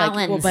Yeah, was like no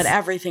Allen's. Well, but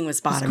everything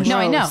was bottom. No,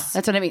 I know. Gross.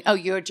 That's what I mean. Oh,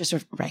 you're just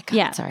right. God,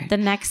 Yeah. sorry. The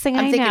next thing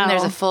I'm I thinking know,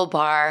 there's a full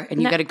bar and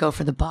you No. got to go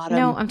for the bottom.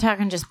 no, I'm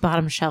talking just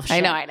bottom shelf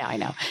shit. I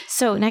know.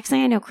 So next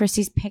thing I know,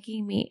 Christy's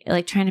picking me,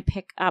 like trying to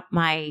pick up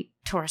my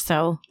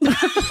torso.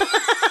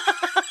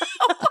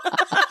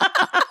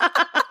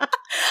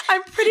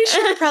 I'm pretty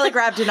sure I probably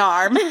grabbed an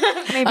arm,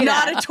 Maybe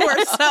not a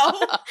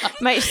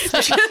torso.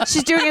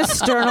 She's doing a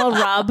sternal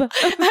rub.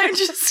 I'm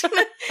just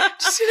gonna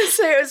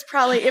say it was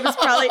probably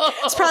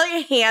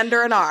a hand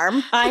or an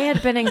arm. I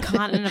had been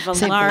incontinent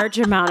of a large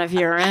amount of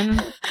urine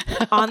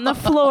on the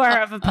floor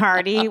of a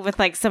party with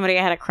like somebody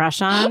I had a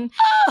crush on.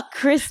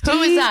 Christy. Who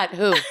was that?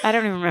 Who? I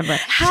don't even remember.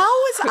 How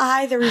was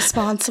I the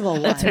responsible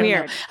one? That's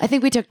weird. I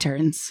think we took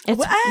turns. It's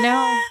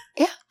no,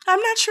 I'm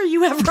not sure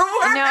you ever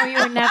were. no, you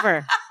were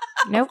never.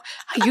 Nope.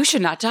 You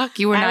should not talk.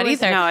 You were not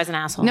either. No, I was an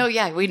asshole. No,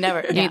 yeah, we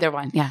never. Neither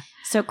one. Yeah.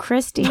 So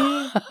Christy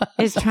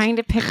is trying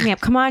to pick me up.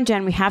 Come on,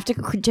 Jen. We have to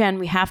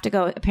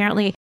go.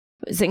 Apparently,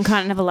 was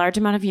incontinent of a large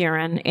amount of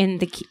urine in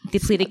the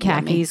pleated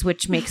khakis,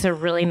 which makes a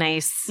really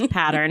nice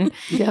pattern.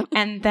 Yep.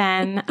 And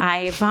then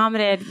I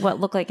vomited what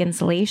looked like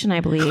insulation,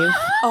 I believe.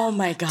 Oh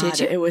my God. Did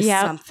you? It was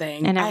Yep.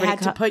 something. And I everybody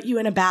had to put you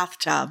in a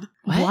bathtub.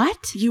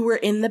 What? You were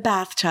in the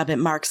bathtub at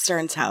Mark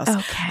Stern's house.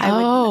 Okay.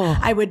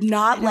 I would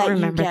not let you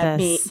remember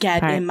this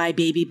get part. in my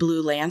baby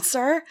blue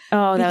Lancer.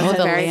 Oh, that was Oh, a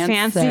the very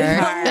Lancer. fancy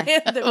car.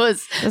 It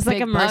was like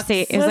big a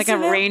Mercy. bucks. It was like a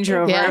Wasn't it? Range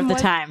Rover Yeah. of the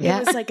time. Yeah.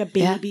 It was like a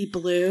baby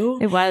blue.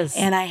 It was.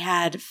 And I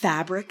had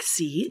fabric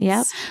seats.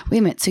 Yep. Wait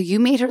a minute. So you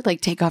made her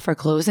like take off her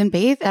clothes and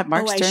bathe at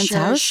Mark I Stern's sure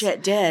house?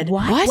 shit did.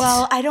 What?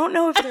 Well, I don't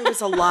know if there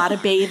was a lot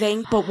of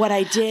bathing, but what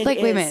I did Like,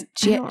 is... wait a minute.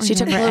 I don't She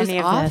took remember clothes any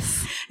of off?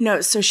 this.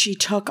 No, so she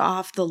took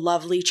off the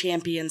lovely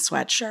Champion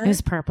sweatshirt. It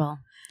was purple.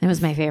 It was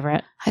my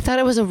favorite. I thought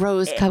it was a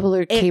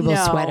rose-colored cable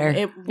sweater.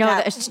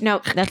 That's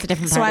a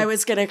different so party.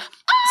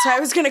 I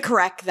was gonna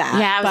correct that.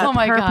 Yeah, it was but- Oh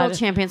my purple God.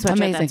 champion sweatshirt.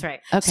 Amazing. That's right.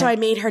 Okay. So I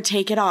made her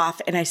take it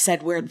off, and I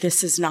said,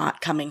 this is not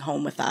coming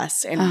home with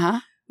us." And Uh-huh.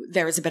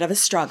 there was a bit of a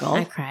struggle.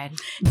 I cried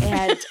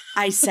And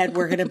I said,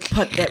 "We're going to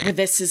put that.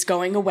 This is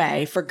going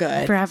away for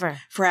good, forever.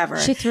 forever."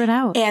 She threw it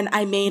out. And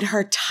I made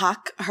her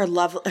tuck her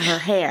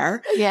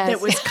hair Yes.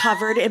 that was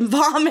covered in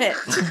vomit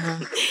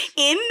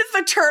in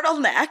the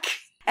turtleneck.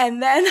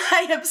 And then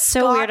I absconded.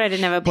 So weird. I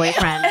didn't have a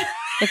boyfriend.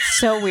 It's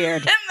so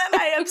weird. And then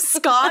I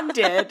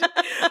absconded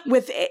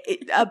with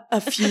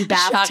a few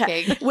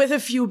Shocking. with a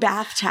few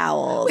bath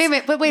towels. Wait a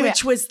minute.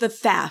 which was the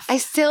theft. I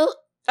still...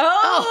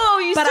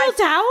 You but still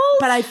towels?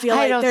 But I feel I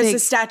like don't there's think- a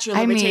statute of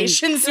I mean,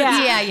 limitations.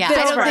 Yeah.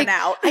 That's run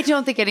out. I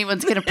don't think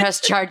anyone's going to press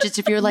charges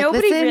if you're like,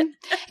 Nobody listen,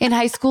 in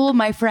high school,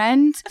 my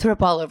friend threw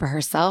up all over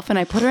herself and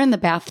I put her in the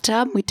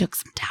bathtub. We took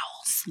some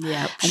towels.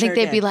 Yeah, I think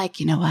they'd be like,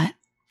 you know what?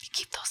 You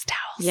keep those towels.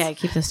 Yeah,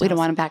 keep this. We don't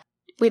want them back.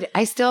 Wait,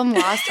 I still am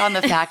lost on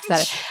the fact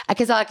that,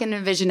 because all I can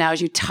envision now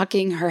is you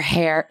tucking her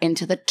hair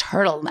into the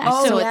turtleneck.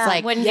 Oh, so yeah. it's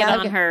like, Wouldn't Yeah. get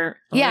on her.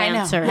 Yeah, I know.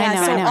 Lancer.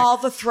 Yeah, so I know. all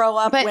the throw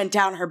up But- went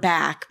down her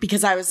back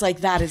because I was like,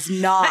 that is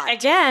not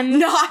Again,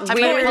 not I'm going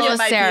to going pull in a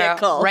my Sarah,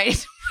 vehicle.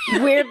 right?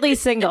 weirdly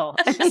single.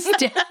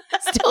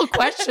 Still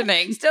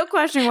questioning. Still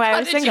questioning why I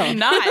was Did you single.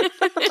 not?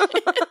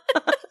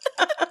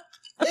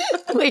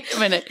 Wait a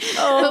minute.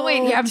 But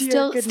wait, yeah, I'm dear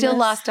still goodness.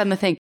 lost on the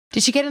thing.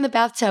 Did she get in the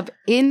bathtub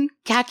in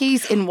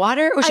khakis in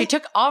water, or she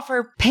took off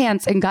her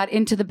pants and got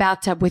into the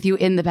bathtub with you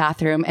in the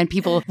bathroom and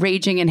people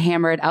raging and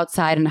hammered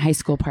outside in a high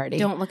school party?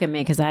 Don't look at me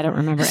because I don't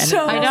remember anything.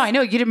 So- I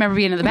know. You didn't remember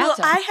being in the Well,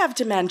 bathtub. I have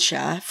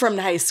dementia from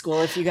high school.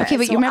 If you guys, okay,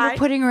 but so you remember I-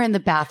 putting her in the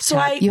bathtub.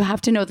 I- You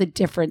have to know the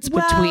difference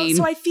between.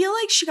 So I feel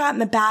like she got in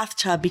the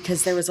bathtub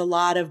because there was a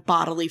lot of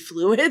bodily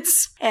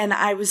fluids, and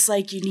I was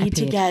like, "You need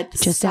to peed. get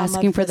just some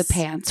asking of for the this-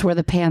 pants. Were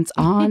the pants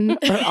on or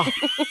off?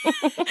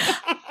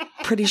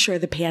 Pretty sure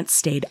the pants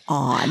stayed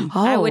on,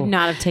 I Oh. would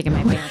not have taken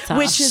my pants off.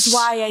 which is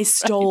why I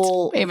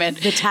stole Wait a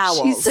minute. the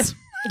towels She's-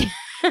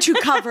 to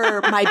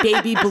cover my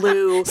baby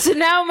blue. so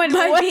now I'm in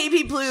My wet,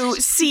 baby blue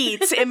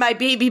seats in my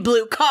baby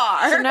blue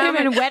car. so now I'm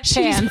in wet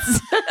pants,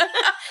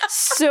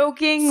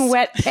 soaking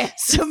wet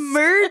pants.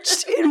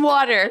 Submerged in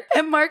water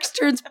at Mark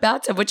Stern's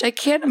bathtub, which I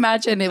can't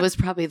imagine it was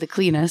probably the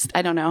cleanest.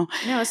 I don't know.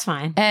 No, it's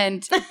fine.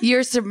 And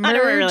you're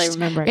submerged really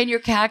remember. in your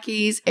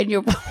khakis and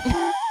your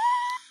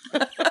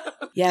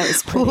Yeah, it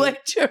was pretty.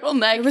 white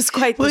turtleneck. It was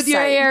quite the with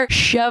your sight. hair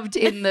shoved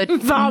in the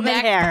Vomit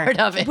neck hair. part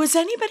of it. Was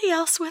anybody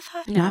else with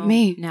us? Not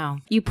me. No,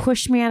 you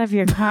pushed me out of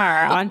your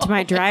car onto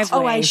my driveway.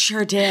 Oh, I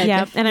sure did.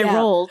 Yep, and I Yeah.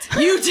 rolled.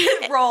 You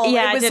did roll.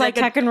 Yeah, it I was did a like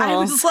tuck and roll.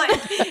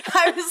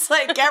 I was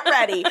like, get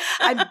ready.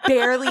 I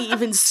barely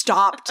even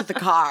stopped the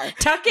car.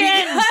 Tuck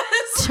in.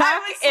 Because Tuck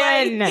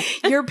I was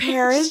like, in. your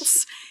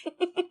parents,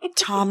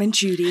 Tom and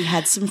Judy,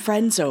 had some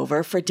friends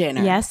over for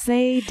dinner. Yes,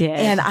 they did.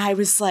 And I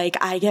was like,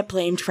 I get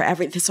blamed for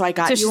everything. So I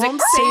got So she's you like, home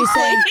So you're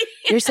safely. saying,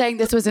 you're saying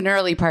this was an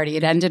early party.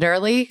 It ended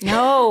early?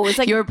 no, it was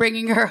like You were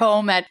bringing her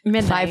home at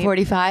Midnight.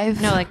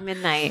 5:45? no, like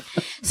midnight.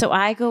 So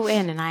I go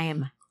in and I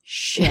am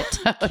shit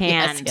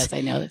canned. Yes,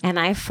 I know this. And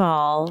I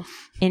fall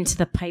into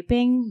the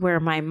piping where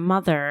my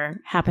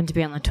mother happened to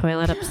be on the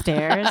toilet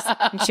upstairs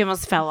and she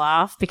almost fell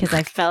off because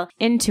I fell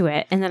into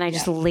it. And then I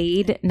just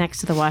laid next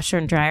to the washer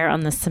and dryer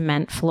on the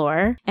cement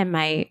floor. And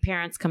my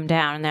parents come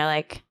down and they're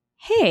like,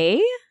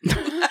 hey,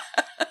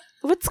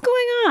 what's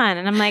going on?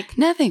 And I'm like,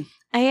 Nothing.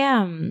 I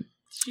am.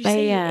 Did you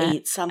say you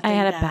ate something? I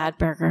had a bad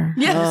burger.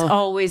 Yeah. It was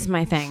always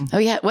my thing. Oh,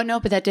 yeah. Well, no,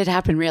 but that did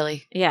happen,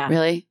 really. Yeah.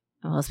 Really?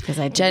 Well, it's because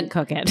I didn't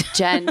cook it.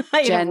 Jen. I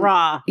ate Jen.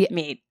 raw Yeah.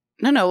 meat.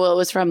 No. Well, it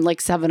was from like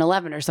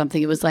 7-Eleven or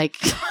something. It was like...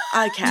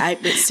 Okay,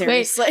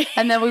 seriously.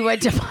 And then we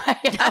went to my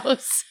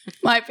house,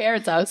 my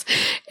parents' house,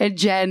 and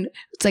Jen,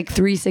 it's like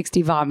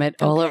 360 vomit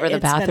all over the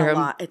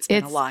bathroom. It's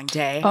been a long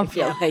day. Oh, I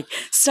feel like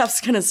stuff's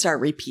going to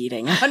start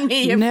repeating on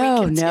me if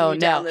No, we continue no,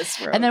 down no.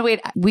 this road. And then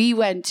we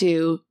went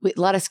to a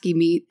lot of ski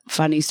meet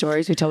funny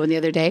stories. We told one the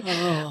other day.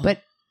 Oh.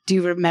 But do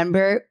you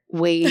remember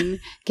Wayne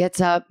gets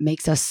up,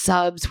 makes us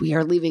subs? We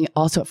are leaving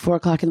also at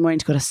 4:00 in the morning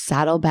to go to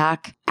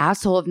Saddleback,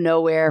 asshole of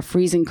nowhere,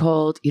 freezing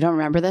cold. You don't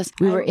remember this?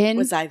 We were in.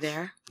 Was I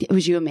there? It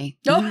was you and me.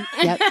 Oh.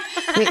 Mhm. Yep.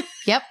 Wait,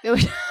 yep. It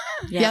was.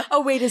 Yep.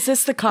 Oh, wait, is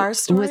this the car It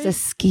story? was a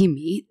ski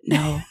meet.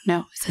 No, it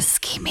was a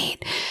ski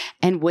meet.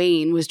 And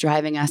Wayne was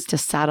driving us to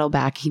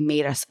Saddleback. He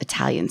made us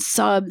Italian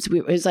subs.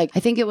 It was like,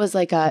 I think it was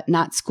like a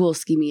not school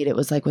ski meet. It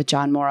was like with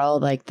John Morrill,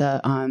 like the,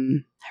 I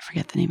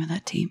forget the name of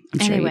that team. I'm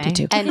sure you do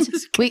too. And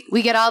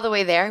we get all the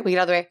way there.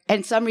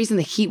 And some reason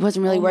the heat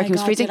wasn't really working. It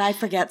was freezing. Did I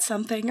forget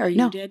something? Or you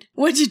No. did?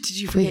 What did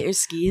you forget your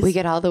skis? We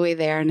get all the way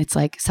there and it's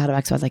like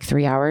Saddleback's about like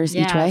 3 hours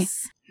each way.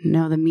 Yes.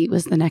 No, the meet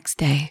was the next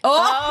day.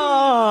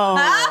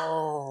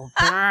 Oh,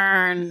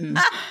 burn.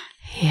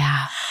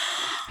 Yeah.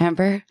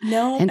 Remember?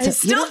 No, And I so you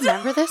still don't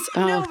remember this?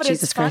 Oh, No, but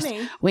Jesus it's Christ.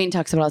 funny. Wayne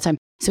talks about it all the time.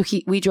 So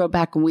we drove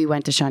back when we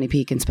went to Shawnee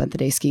Peak and spent the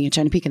day skiing at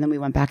Shawnee Peak, and then we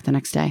went back the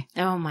next day.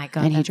 Oh my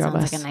God. And he that drove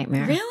sounds us. like a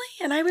nightmare. Really?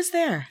 And I was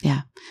there.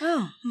 Yeah.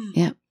 Oh.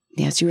 Yeah.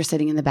 Yes, you were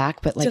sitting in the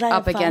back, but like Did I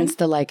up have fun? against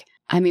the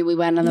we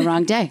went on the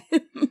wrong day.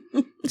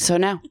 So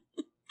no.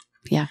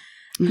 Yeah.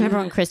 Remember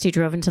when Christy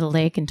drove into the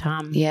lake and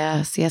Tom?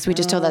 Yes. We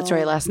just told that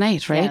story last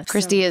night, right? Yes.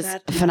 Christy So is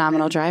that a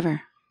phenomenal happened.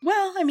 driver.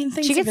 Well, I mean,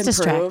 things She have gets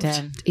improved.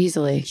 distracted.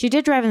 Easily. She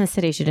did drive in the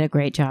city. She did a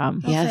great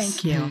job. Oh,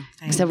 Yes. thank you. Mhm.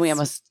 Except we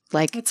almost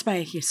That's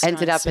my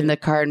ended up in the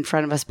car in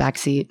front of us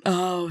backseat.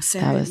 Oh,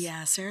 Sarah. was-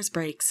 Sarah's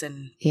brakes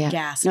and Yeah.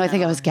 gas. No, I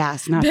think it was power.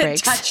 gas, not Bit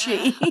brakes.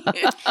 touchy.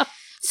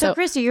 So,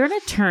 Christy, you're an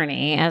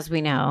attorney, as we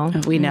know.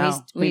 We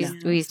know. We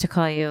used to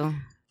call you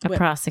a What?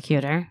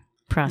 prosecutor,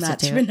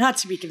 prostitute. not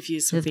to be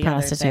confused with With the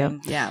other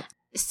prostitute. thing. Yeah.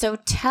 So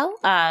tell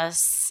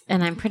us,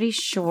 and I'm pretty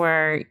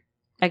sure,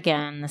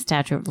 again, the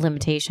statute of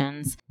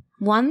limitations,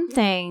 one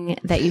thing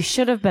that you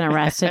should have been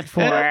arrested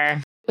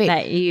for Wait.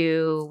 that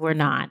you were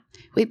not.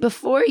 Wait,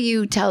 before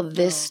you tell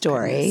this Oh,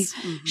 story, goodness.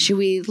 Mhm. should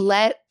we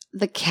let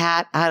the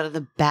cat out of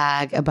the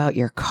bag about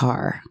your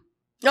car?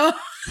 Oh.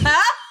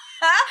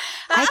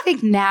 I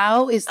think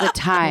now is the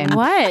time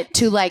What?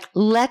 to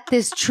let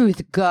this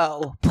truth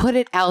go. Put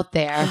it out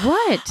there.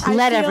 What?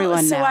 Let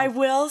everyone know. So I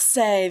will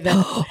say that.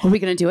 Are we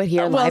going to do it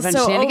here live on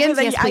Shenanigans? over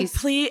the- Yes,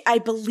 please. I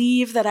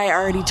believe that I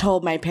already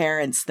told my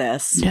parents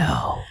this.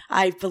 No.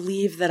 I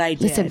believe that I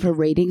did. Listen, for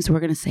ratings, we're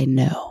going to say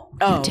no. You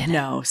oh didn't.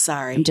 no,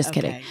 sorry. I'm just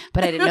kidding.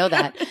 But I didn't know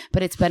that.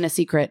 But it's been a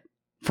secret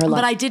for a long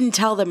But I didn't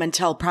tell them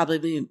until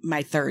probably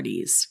my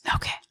 30s.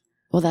 Okay.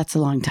 Well, that's a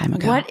long time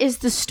ago. What is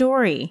the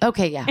story?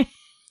 Okay, yeah.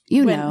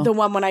 You know. The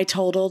one when I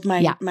totaled my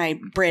Yeah. my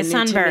brand The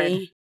new to Sunbird.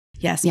 me.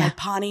 Yes, Yeah.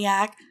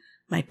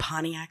 my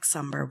Pontiac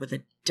Sunbird with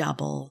a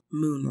double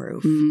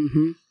moonroof.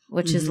 Mhm.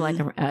 Which is like,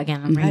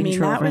 again, a Mhm. Range I mean,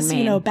 Rover that was,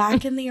 in Maine.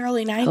 back in the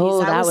early 90s.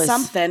 Oh, that was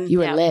something. You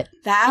were Yeah. lit.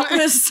 That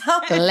was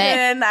something.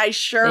 I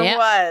sure Yep.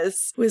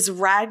 was. Was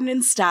riding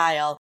in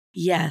style.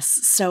 Yes.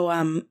 So,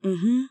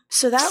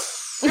 So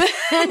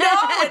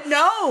that,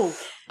 no,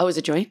 Oh, was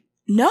it joint?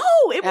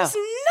 it was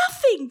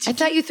nothing to I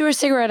thought you threw a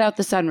cigarette out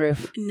the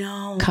sunroof.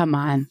 No. Come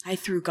on. I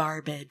threw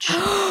garbage.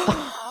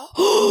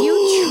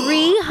 You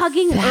tree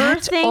hugging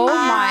That's- earthing oh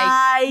my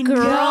I girl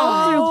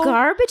know. through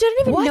garbage. I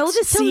didn't even know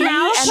this till See?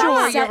 now. And Sure,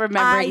 I you're said-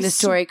 remembering the I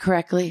story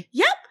correctly.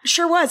 Yep,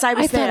 sure was. I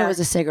was I thought there. it was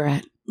a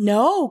cigarette.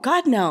 No,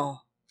 God, no.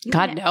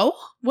 God, no.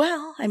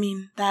 Well, I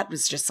mean, that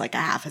was just like a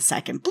half a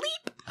second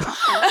bleep.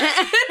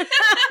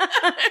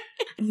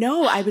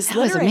 No, I was That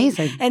was littering.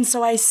 amazing. And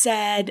so I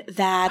said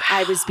that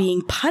I was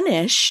being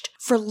punished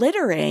for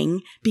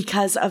littering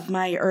because of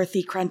my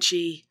earthy,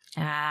 crunchy,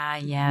 Ah,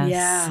 yes.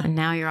 Yeah. And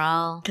now you're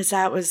all. because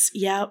that was,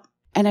 yep,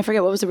 And I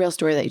forget, what was the real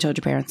story that you told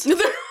your parents?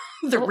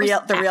 the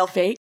real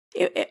fake.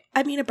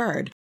 I mean, a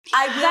bird.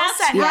 I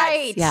will say,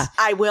 right. Yeah.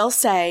 I will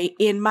say,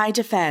 in my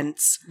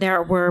defense,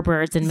 There were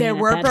birds in Maine there at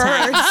were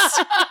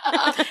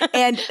that birds.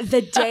 And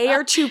the day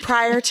or two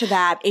prior to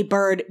that, a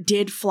bird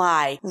did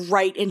fly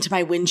right into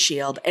my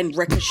windshield and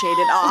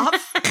ricocheted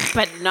off. time.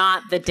 But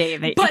not the day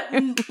that But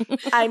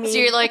I mean, So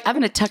you're like, I'm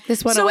going to tuck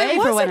this one so away it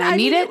for when wasn't- I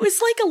need mean, it? It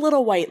was like a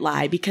little white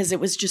lie because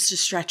it was just a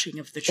stretching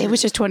of the truth. It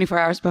was just 24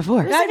 hours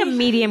before. It was like a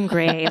medium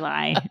gray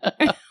lie.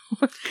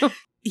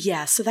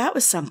 Yeah, so that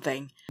was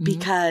something Mm-hmm.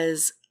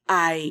 because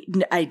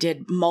I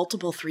did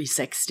multiple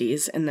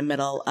 360s in the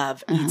middle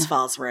of Eads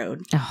Falls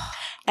Road. Oh.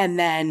 And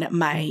then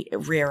my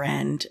rear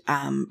end,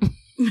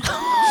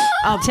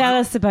 Tell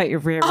us about your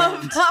rear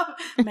end.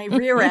 my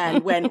rear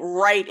end went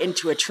right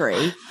into a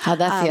tree. How'd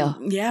that feel?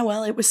 Yeah,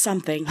 well, it was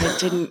something. It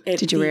didn't.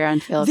 Did your rear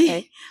end feel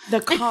okay? The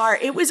car,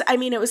 it was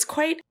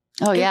quite.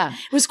 Oh, yeah.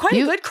 It was quite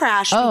a good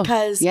crash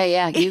because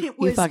yeah.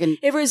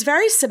 it was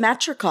very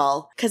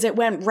symmetrical because it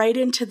went right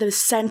into the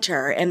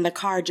center and the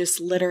car just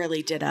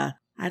literally did a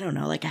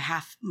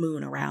half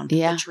moon around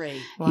the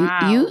tree.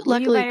 Wow. You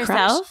luckily Were you by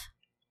crashed. yourself?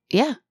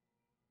 Yeah.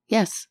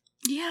 Yes.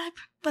 Yeah,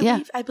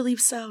 I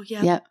believe so.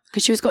 Yeah. Yeah.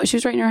 Because she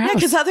was right in her house. Yeah,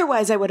 because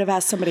otherwise I would have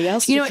asked somebody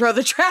else to throw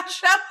the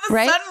trash out of the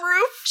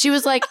sunroof. She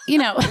was like,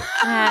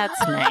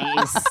 That's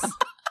nice.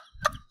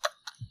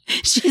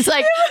 She's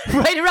like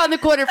right around the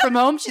corner from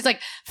home. She's like,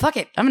 fuck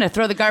it. I'm going to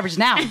throw the garbage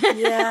now.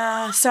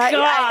 Yeah. So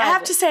I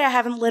have to say I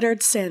haven't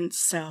littered since.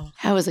 So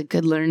that was a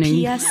good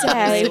learning.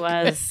 PSA. It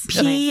was.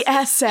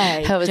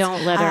 PSA.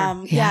 Don't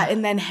litter. Yeah.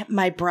 And then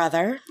my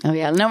brother. Oh,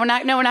 yeah. No, we're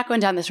not going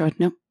down this road.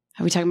 No.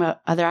 Are we talking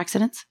about other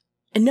accidents?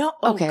 No.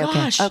 Okay.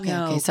 Gosh, Okay.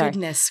 no. Okay. Sorry.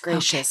 Goodness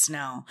gracious.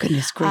 No.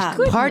 Goodness gracious.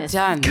 Goodness.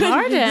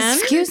 Pardon.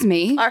 Excuse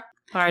me.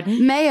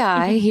 Pardon? May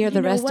I hear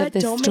the rest of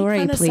this story,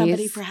 Don't make fun of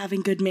somebody please? for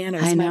having good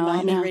manners. I know, My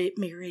I know.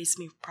 mommy raised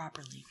me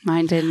properly.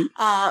 Mine didn't.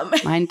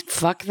 Mine,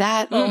 fuck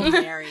that. Oh,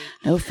 Mary.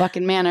 No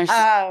fucking manners.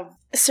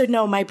 So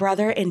no, my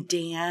brother and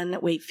Dan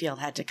Wakefield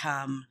had to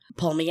come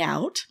pull me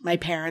out. My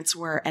parents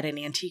were at an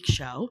antique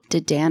show.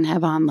 Did Dan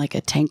have on like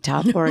a tank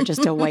top or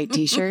just a white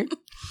t-shirt?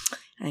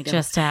 I don't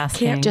Just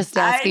asking. Just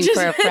asking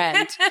for a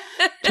friend.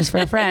 Just for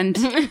a friend.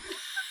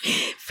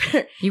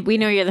 We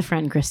know you're the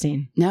friend,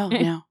 Christine. No.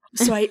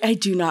 So I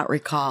do not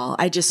recall.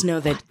 I just know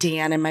that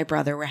Dan and my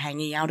brother were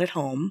hanging out at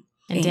home.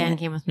 And Dan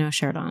came with no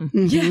shirt on.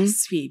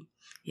 Mhm.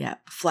 Yes,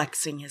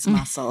 flexing his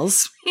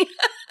muscles.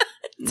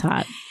 It's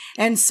hot.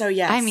 And so,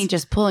 yes. I mean,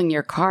 just pulling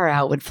your car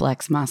out would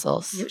flex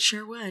muscles. It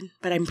sure would.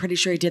 But I'm pretty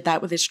sure he did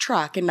that with his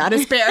truck and not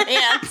his bare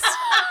hands.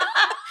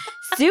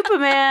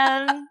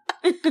 Superman.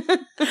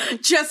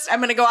 I'm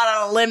going to go out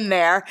on a limb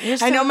there.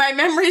 I know my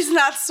memory's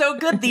not so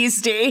good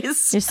these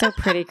days. You're so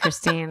pretty,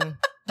 Christine.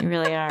 You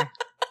really are.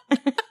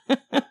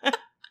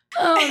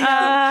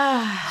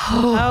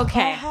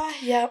 Okay.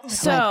 Yep.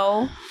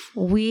 So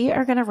we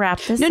are going to wrap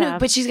this up. No,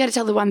 but she's got to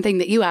tell the one thing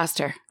that you asked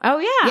her. Oh,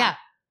 yeah.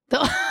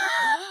 Yeah.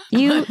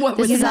 What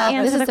was This is that?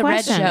 Answer the the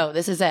red question. show.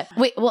 This is it.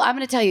 Wait, well, I'm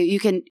going to tell you. You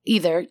can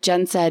either,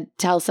 Jen said,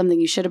 tell something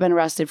you should have been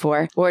arrested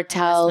for, or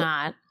tell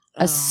Not.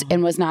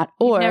 and was not,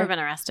 or Never been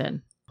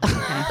arrested. we're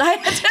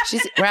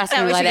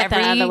asking We to should let get that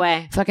out of the every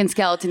way. fucking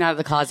skeleton out of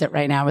the closet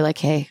right now. We're like,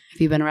 hey,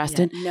 have you been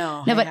arrested?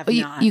 No, No, I but have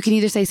not. you can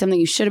either say something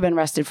you should have been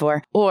arrested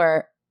for,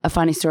 or a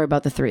funny story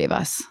about the three of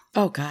us.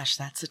 Oh, gosh,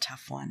 that's a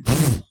tough one.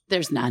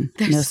 There's none.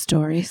 No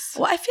stories.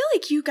 Well, I feel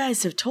like you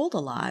guys have told a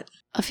lot.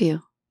 A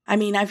few. I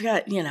mean, I've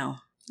got,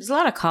 There's a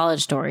lot of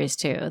college stories,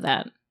 too,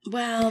 that...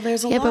 well,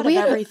 there's a Yeah, lot but of we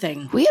had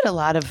everything. We had a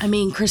lot of. I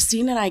mean,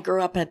 Christine and I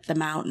grew up at the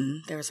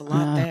mountain. There's a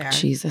lot there.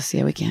 Jesus.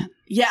 Yeah, we can't.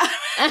 Yeah.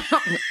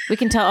 We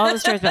can tell all the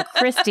stories about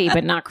Christy,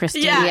 but not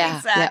Christine. Yeah. Yeah. My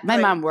exactly.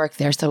 mom worked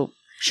there, so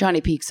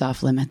Shawnee Peak's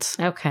off limits.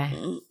 Okay.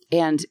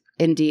 And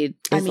indeed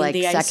is like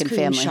the ice second cream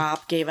family.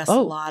 shop gave us a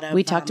lot of.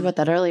 we talked about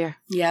that earlier.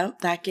 Yeah,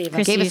 that gave us.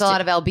 Chrissy Gave us used a to-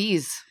 lot of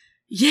LBs,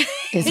 Yeah.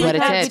 is what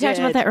it We did. talked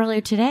about that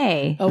earlier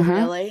today. Oh, Uh-huh.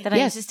 really? That I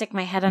used to stick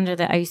my head under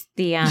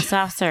the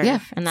soft serve, Yeah.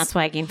 and that's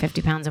why I gained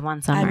 50 pounds in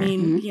one summer. I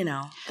mean,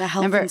 Mhm. the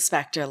health Remember-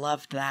 inspector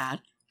loved that.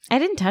 I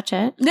didn't touch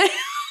it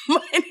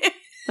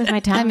with my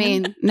tongue. I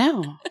mean,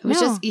 no. It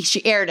was No. just,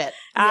 she aired it.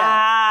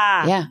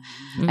 ah, Yeah.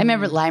 Mm. I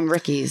remember Lime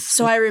Ricky's.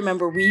 So I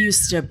remember we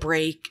used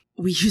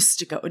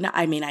to go, no,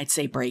 I mean, I'd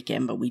say break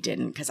in, but we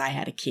didn't because I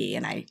had a key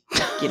and I,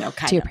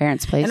 kind to your of,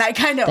 parents' place. and I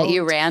kind of, that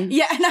you ran?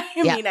 yeah.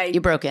 And I mean, I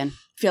you broke in.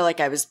 feel like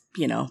I was,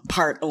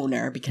 part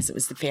owner because it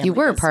was the family. You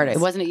were part of it.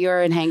 business. Wasn't it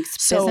your and Hank's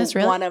So business,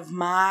 really? one of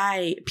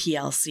my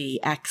PLC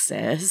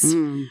exes,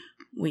 Mm.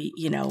 we,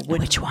 would,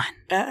 Which one?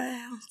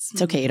 it's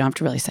It's okay. You don't have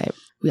to really say it.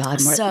 We all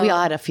had more. So- we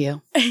all had a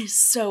few.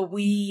 So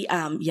we,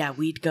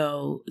 we'd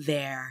go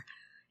there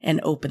and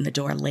open the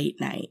door late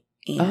night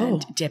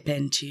and dip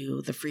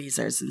into the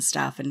freezers and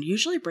stuff and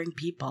usually bring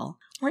people.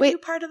 Weren't Wait. you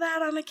part of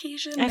that on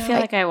occasion? I No? feel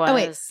like I was.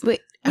 Oh,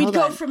 wait. We'd hold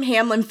go on. from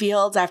Hamlin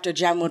Fields after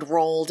Jen would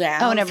roll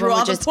down Oh, and through everyone all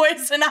would the just-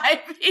 poison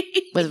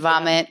ivy. With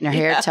vomit and her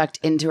hair Yeah. tucked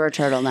into her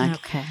turtleneck.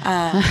 Okay.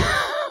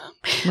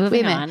 Wait Moving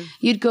a minute. on.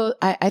 You'd go,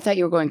 I thought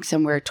you were going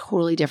somewhere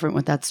totally different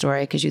with that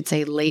story because you'd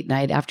say late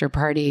night after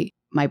party,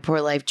 my poor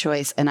life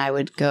choice, and I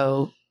would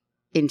go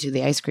into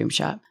the ice cream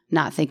shop,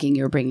 not thinking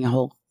you were bringing a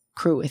whole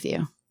crew with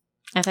you.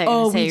 I thought you were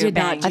going to say we you were did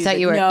not banged. I thought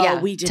you were No,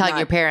 we did telling not.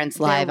 your parents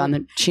There live were- on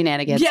the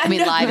shenanigans. Yeah, I mean,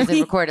 no, live as in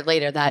we- recorded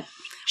later that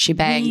she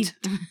banged.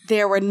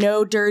 There were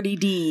no dirty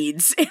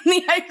deeds in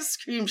the ice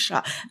cream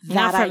shop.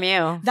 Not from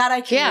you. That I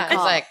can Yeah, recall.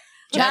 it's like,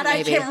 Jen, that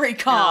maybe. I can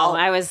recall. No,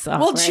 I was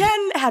awkward. Well,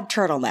 Jen had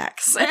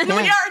turtlenecks. And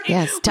we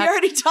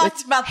already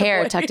talked about the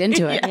hair boy. tucked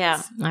into it.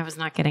 Yeah, I was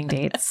not getting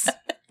dates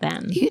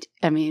then.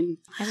 I mean,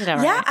 I did all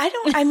right.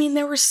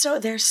 Yeah,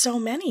 there's so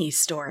many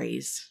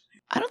stories.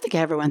 I don't think I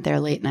ever went there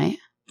late night.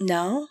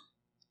 No?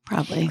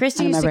 Probably.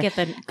 Christy I used to remember.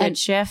 get the good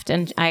shift,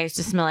 and I used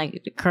to smell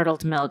like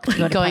curdled milk to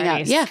go to Going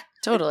parties. out. Yeah,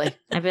 totally.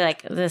 I'd be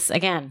like, this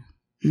again,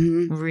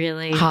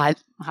 really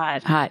Hot.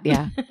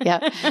 Yeah.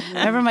 Yeah.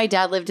 Remember my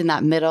dad lived in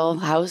that middle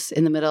house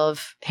in the middle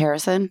of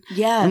Harrison?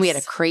 Yes. And we had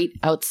a crate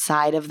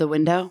outside of the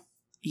window.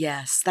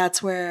 Yes,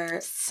 that's where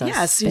Susan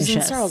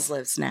Suspicious. Searles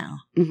lives now.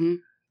 Mm-hmm.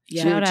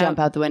 Yeah. She would Shout jump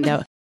out the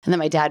window. And then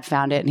my dad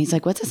found it and he's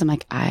like, what's this? I'm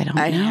like, I don't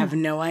know. I have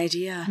no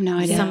idea. I have no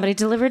idea. Somebody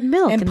delivered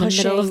milk And in the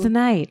middle of pushing- the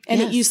night. And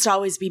Yes. it used to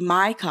always be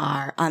my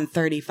car on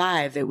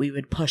 35 that we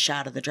would push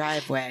out of the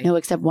driveway. No,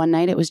 except one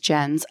night it was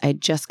Jen's. I'd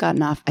just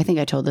gotten off. I think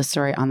I told this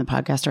story on the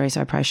podcast already,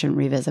 so I probably shouldn't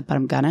revisit, but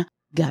I'm gonna.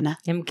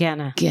 I'm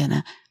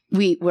gonna.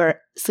 We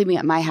were sleeping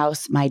at my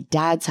house, my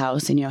dad's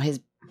house, and his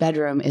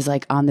bedroom is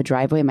like on the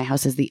driveway. My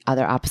house is the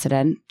other opposite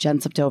end.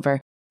 Jen slept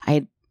over. I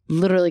had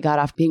literally got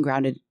off being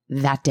grounded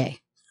that day.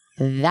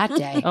 That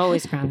day.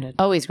 Always grounded.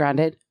 Always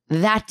grounded.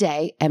 That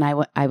day. And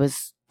I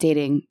was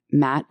dating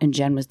Matt and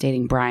Jen was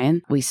dating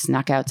Brian. We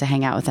snuck out to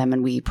hang out with them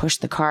and we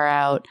pushed the car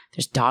out.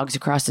 There's dogs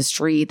across the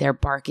street. They're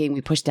barking.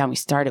 We push down. We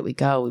start it. We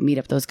go. We meet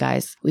up those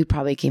guys. We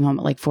probably came home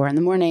at like 4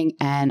 a.m.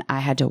 and I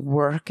had to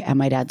work at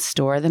my dad's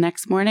store the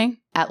next morning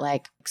at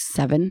like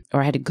 7,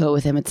 or I had to go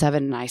with him at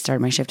 7 and I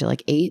started my shift at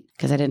like 8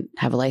 because I didn't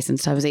have a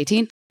license till I was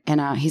 18.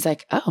 And he's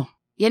like, oh,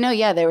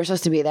 yeah, they were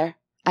supposed to be there.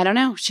 I don't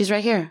know. She's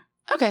right here.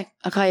 Okay,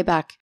 I'll call you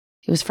back.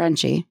 It was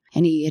Frenchie,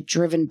 and he had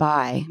driven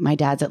by my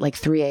dad's at like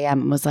 3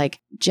 a.m. and was like,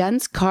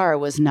 Jen's car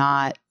was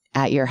not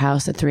at your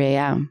house at 3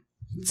 a.m.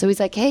 So he's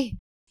like, hey,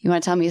 you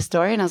want to tell me a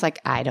story? And I was like,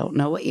 I don't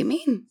know what you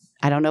mean.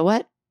 I don't know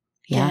what.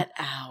 Yeah. Get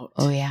out.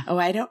 Oh, yeah. Oh,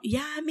 I don't.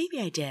 Yeah, maybe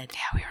I did. Yeah,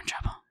 we were in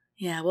trouble.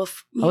 Yeah, well.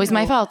 Always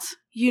my fault.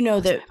 You know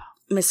that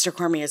my Mr.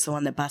 Cormier is the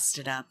one that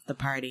busted up the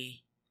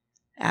party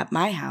at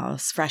my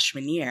house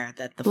freshman year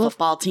that the Well,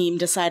 football team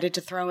decided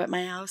to throw at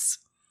my house.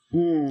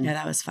 Mm. Yeah,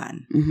 that was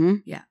fun. Mm-hmm.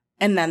 Yeah.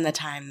 And then the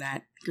time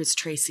that it was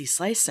Tracy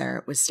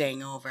Slicer was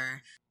staying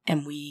over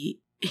and we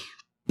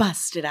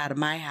busted out of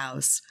my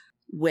house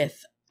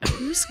with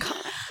whose car?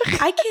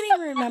 I can't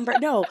even remember.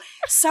 No,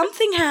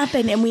 something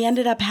happened and we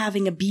ended up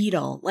having a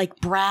Beetle, like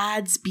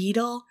Brad's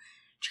Beetle.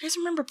 Do you guys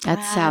remember Brad?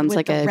 That sounds with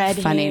like the a red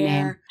funny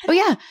hair? name. Oh,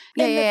 yeah.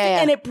 Yeah, And,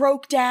 yeah. and it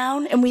broke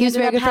down and we He was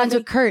ended very up good friends having,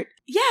 with Kurt.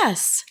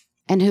 Yes.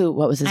 And who?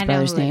 What was his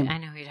brother's name? I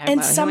know who you're talking And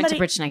about. He went somebody- to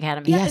Bridgeton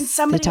Academy. Yeah, Yes, and they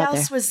somebody taught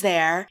else there. was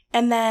there.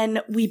 And then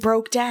we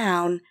broke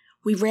down.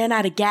 We ran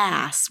out of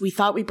gas. We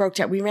thought we broke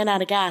down. We ran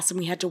out of gas and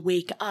we had to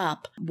wake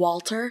up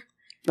Walter.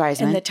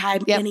 Reisman. And the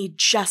time, Yep. and he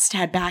just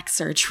had back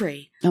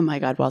surgery. Oh, my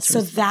God. Walter.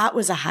 So that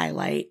was a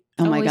highlight.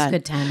 oh, my Always God.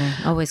 good timing.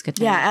 Always good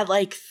timing. Yeah, at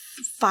like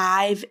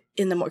 5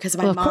 in the morning because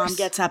my Well, of mom course.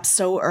 gets up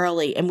so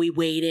early and we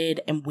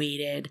waited and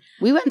waited.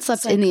 We went and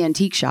slept It's in the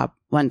antique shop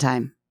one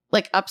time,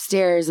 like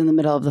upstairs in the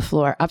middle of the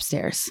floor,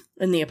 upstairs.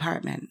 In the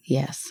apartment.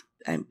 Yes.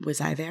 Was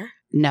I there?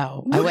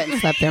 No, I went and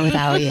slept there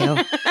without you.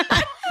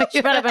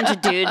 She brought a bunch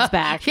of dudes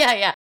back.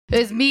 Yeah. It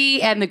was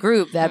me and the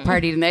group that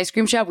partied in the ice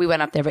cream shop. We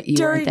went up there, but you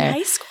During weren't there.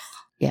 high school?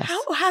 Yes.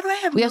 How do I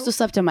have We no- also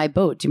slept on my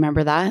boat. Do you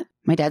remember that?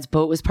 My dad's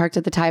boat was parked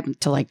at the time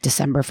until like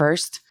December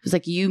 1st. It was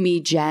like you,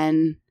 me,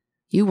 Jen.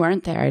 You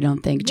weren't there, I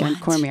don't think. Jen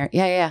What? Cormier.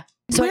 Yeah.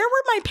 So Where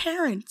were my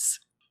parents?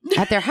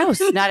 at their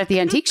house, not at the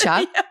antique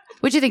shop.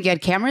 Would you think you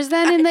had cameras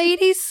then in the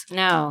 80s?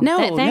 No. No,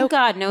 Thank no.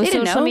 God. No They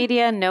didn't social know.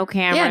 media, no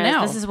cameras. Yeah,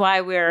 no. This is why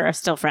we're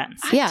still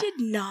friends. I Yeah. did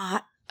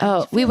not.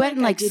 Oh, I we feel went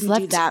and I like didn't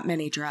slept. do that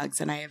many drugs,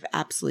 and I have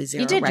absolutely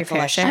zero You did your fair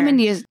recollection. share. I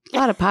mean, a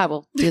lot of pot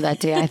will do that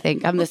to you, I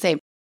think. I'm the same.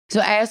 So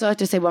I also have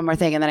to say one more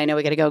thing, and then I know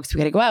we got to go because we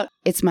got to go out.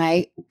 It's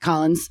my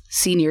Collins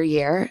senior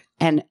year,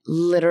 and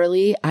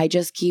literally I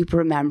just keep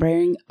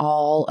remembering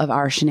all of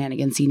our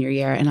shenanigans senior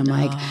year. And I'm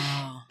like,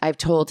 Oh. I've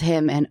told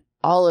him and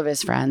all of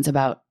his friends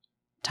about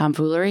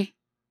tomfoolery.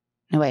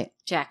 No, wait.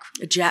 Jack.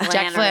 Jack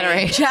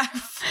Flannery. Jack.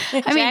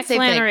 I mean, Jack same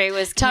Flannery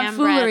was Cam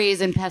Tomfoolery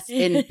is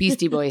in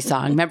Beastie Boys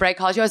song. Remember I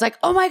called you? I was like,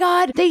 oh my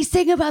God, they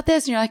sing about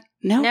this. And you're like,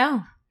 Brett.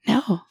 no.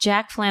 No.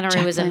 Jack Flannery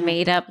Jack was Flannery. a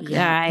made up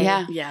guy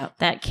Yeah. Yeah.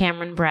 that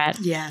Cameron Brett,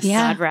 Yes.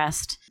 Yeah. God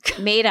rest,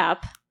 made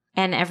up.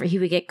 And he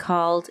would get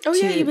called Oh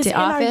yeah, to he was the in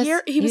our office.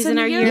 year. He was in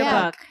the our yearbook.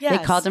 yearbook. Yes.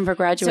 They called him for So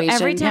graduation.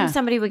 every time yeah.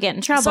 somebody would get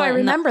in trouble, So I and the-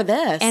 remember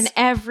this. and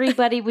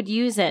everybody would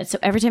use it. So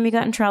every time you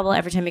got in trouble,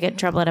 every time you get in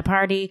trouble at a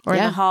party or in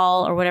Yeah. the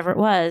hall or whatever it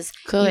was,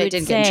 Clearly you I would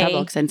didn't get in say- trouble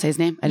because I didn't say his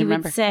name. I you didn't would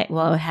remember. say,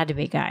 well, it had to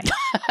be a guy.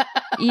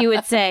 You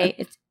would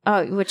say,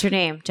 oh, what's your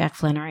name? Jack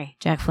Flannery.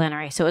 Jack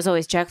Flannery. So it was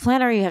always Jack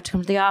Flannery. You have to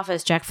come to the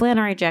office. Jack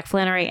Flannery. Jack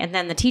Flannery. And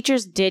then the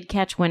teachers did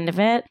catch wind of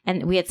it.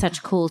 And we had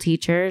such cool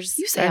teachers.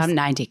 You say I'm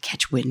 90,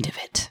 catch wind of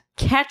it.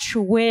 Catch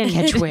wind.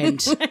 Catch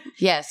wind.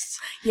 Yes.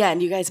 yeah,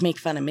 and you guys make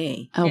fun of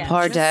me. Oh, Yeah.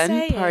 pardon. Just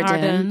saying.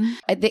 Pardon.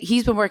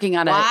 He's been working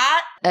on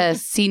What? a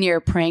senior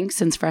prank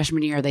since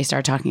freshman year. They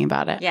start talking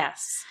about it.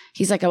 Yes.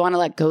 He's like, I want to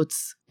let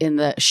goats in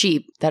the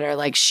sheep that are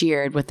like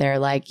sheared with their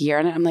like year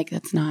in it. I'm like,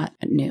 that's not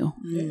new.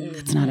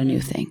 That's not a new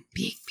thing.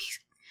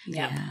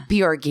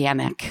 Be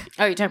organic.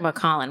 Oh, you're talking about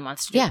Colin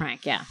wants to do Yeah. a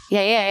prank. Yeah.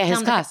 Yeah.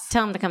 His class.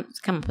 Tell him to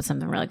come up with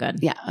something really good.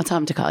 Yeah, I'll tell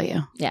him to call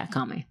you. Yeah,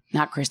 call me.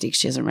 Not Christy, 'cause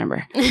she doesn't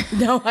remember.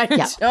 No, I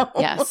Yeah. don't.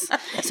 Yes.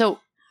 So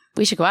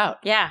We should go out.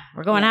 Yeah,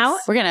 we're going Yes. out.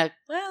 We're gonna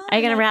Well, Are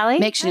you going to rally?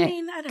 make Sinead.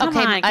 I don't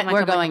Okay, Come on,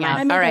 we're come on, going come on. out.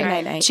 I'm All making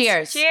right. night-night.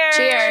 Cheers. Cheers.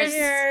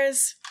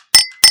 Cheers.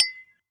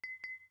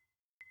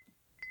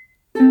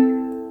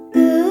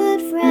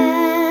 Good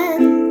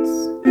friends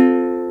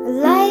are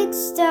like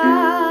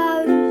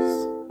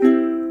stars.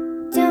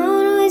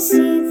 Don't always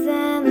see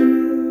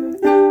them,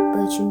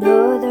 but you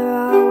know they're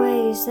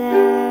always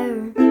there.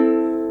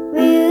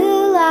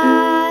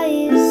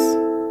 Realize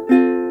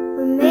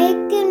we're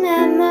making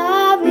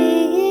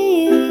memories.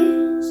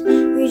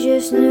 We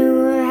just knew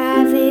we're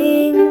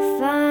having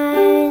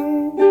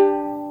fun.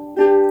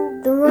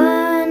 The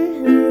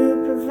one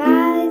who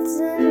provides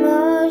the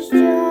most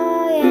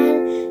joy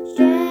and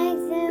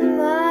strength in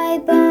my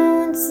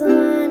bones, the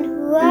one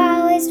who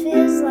always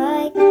feels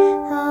like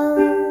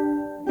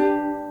home,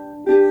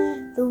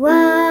 the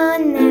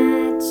one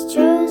that's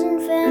chosen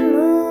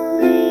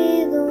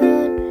family, the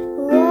one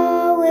who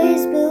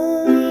always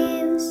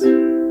believes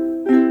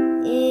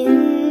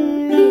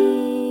in me.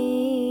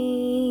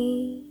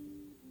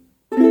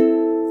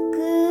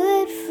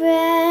 Good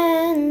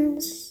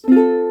friends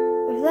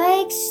are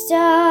like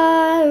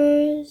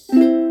stars.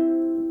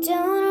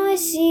 Don't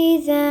always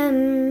see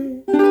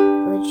them,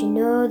 but you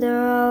know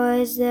they're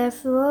always there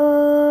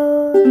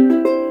for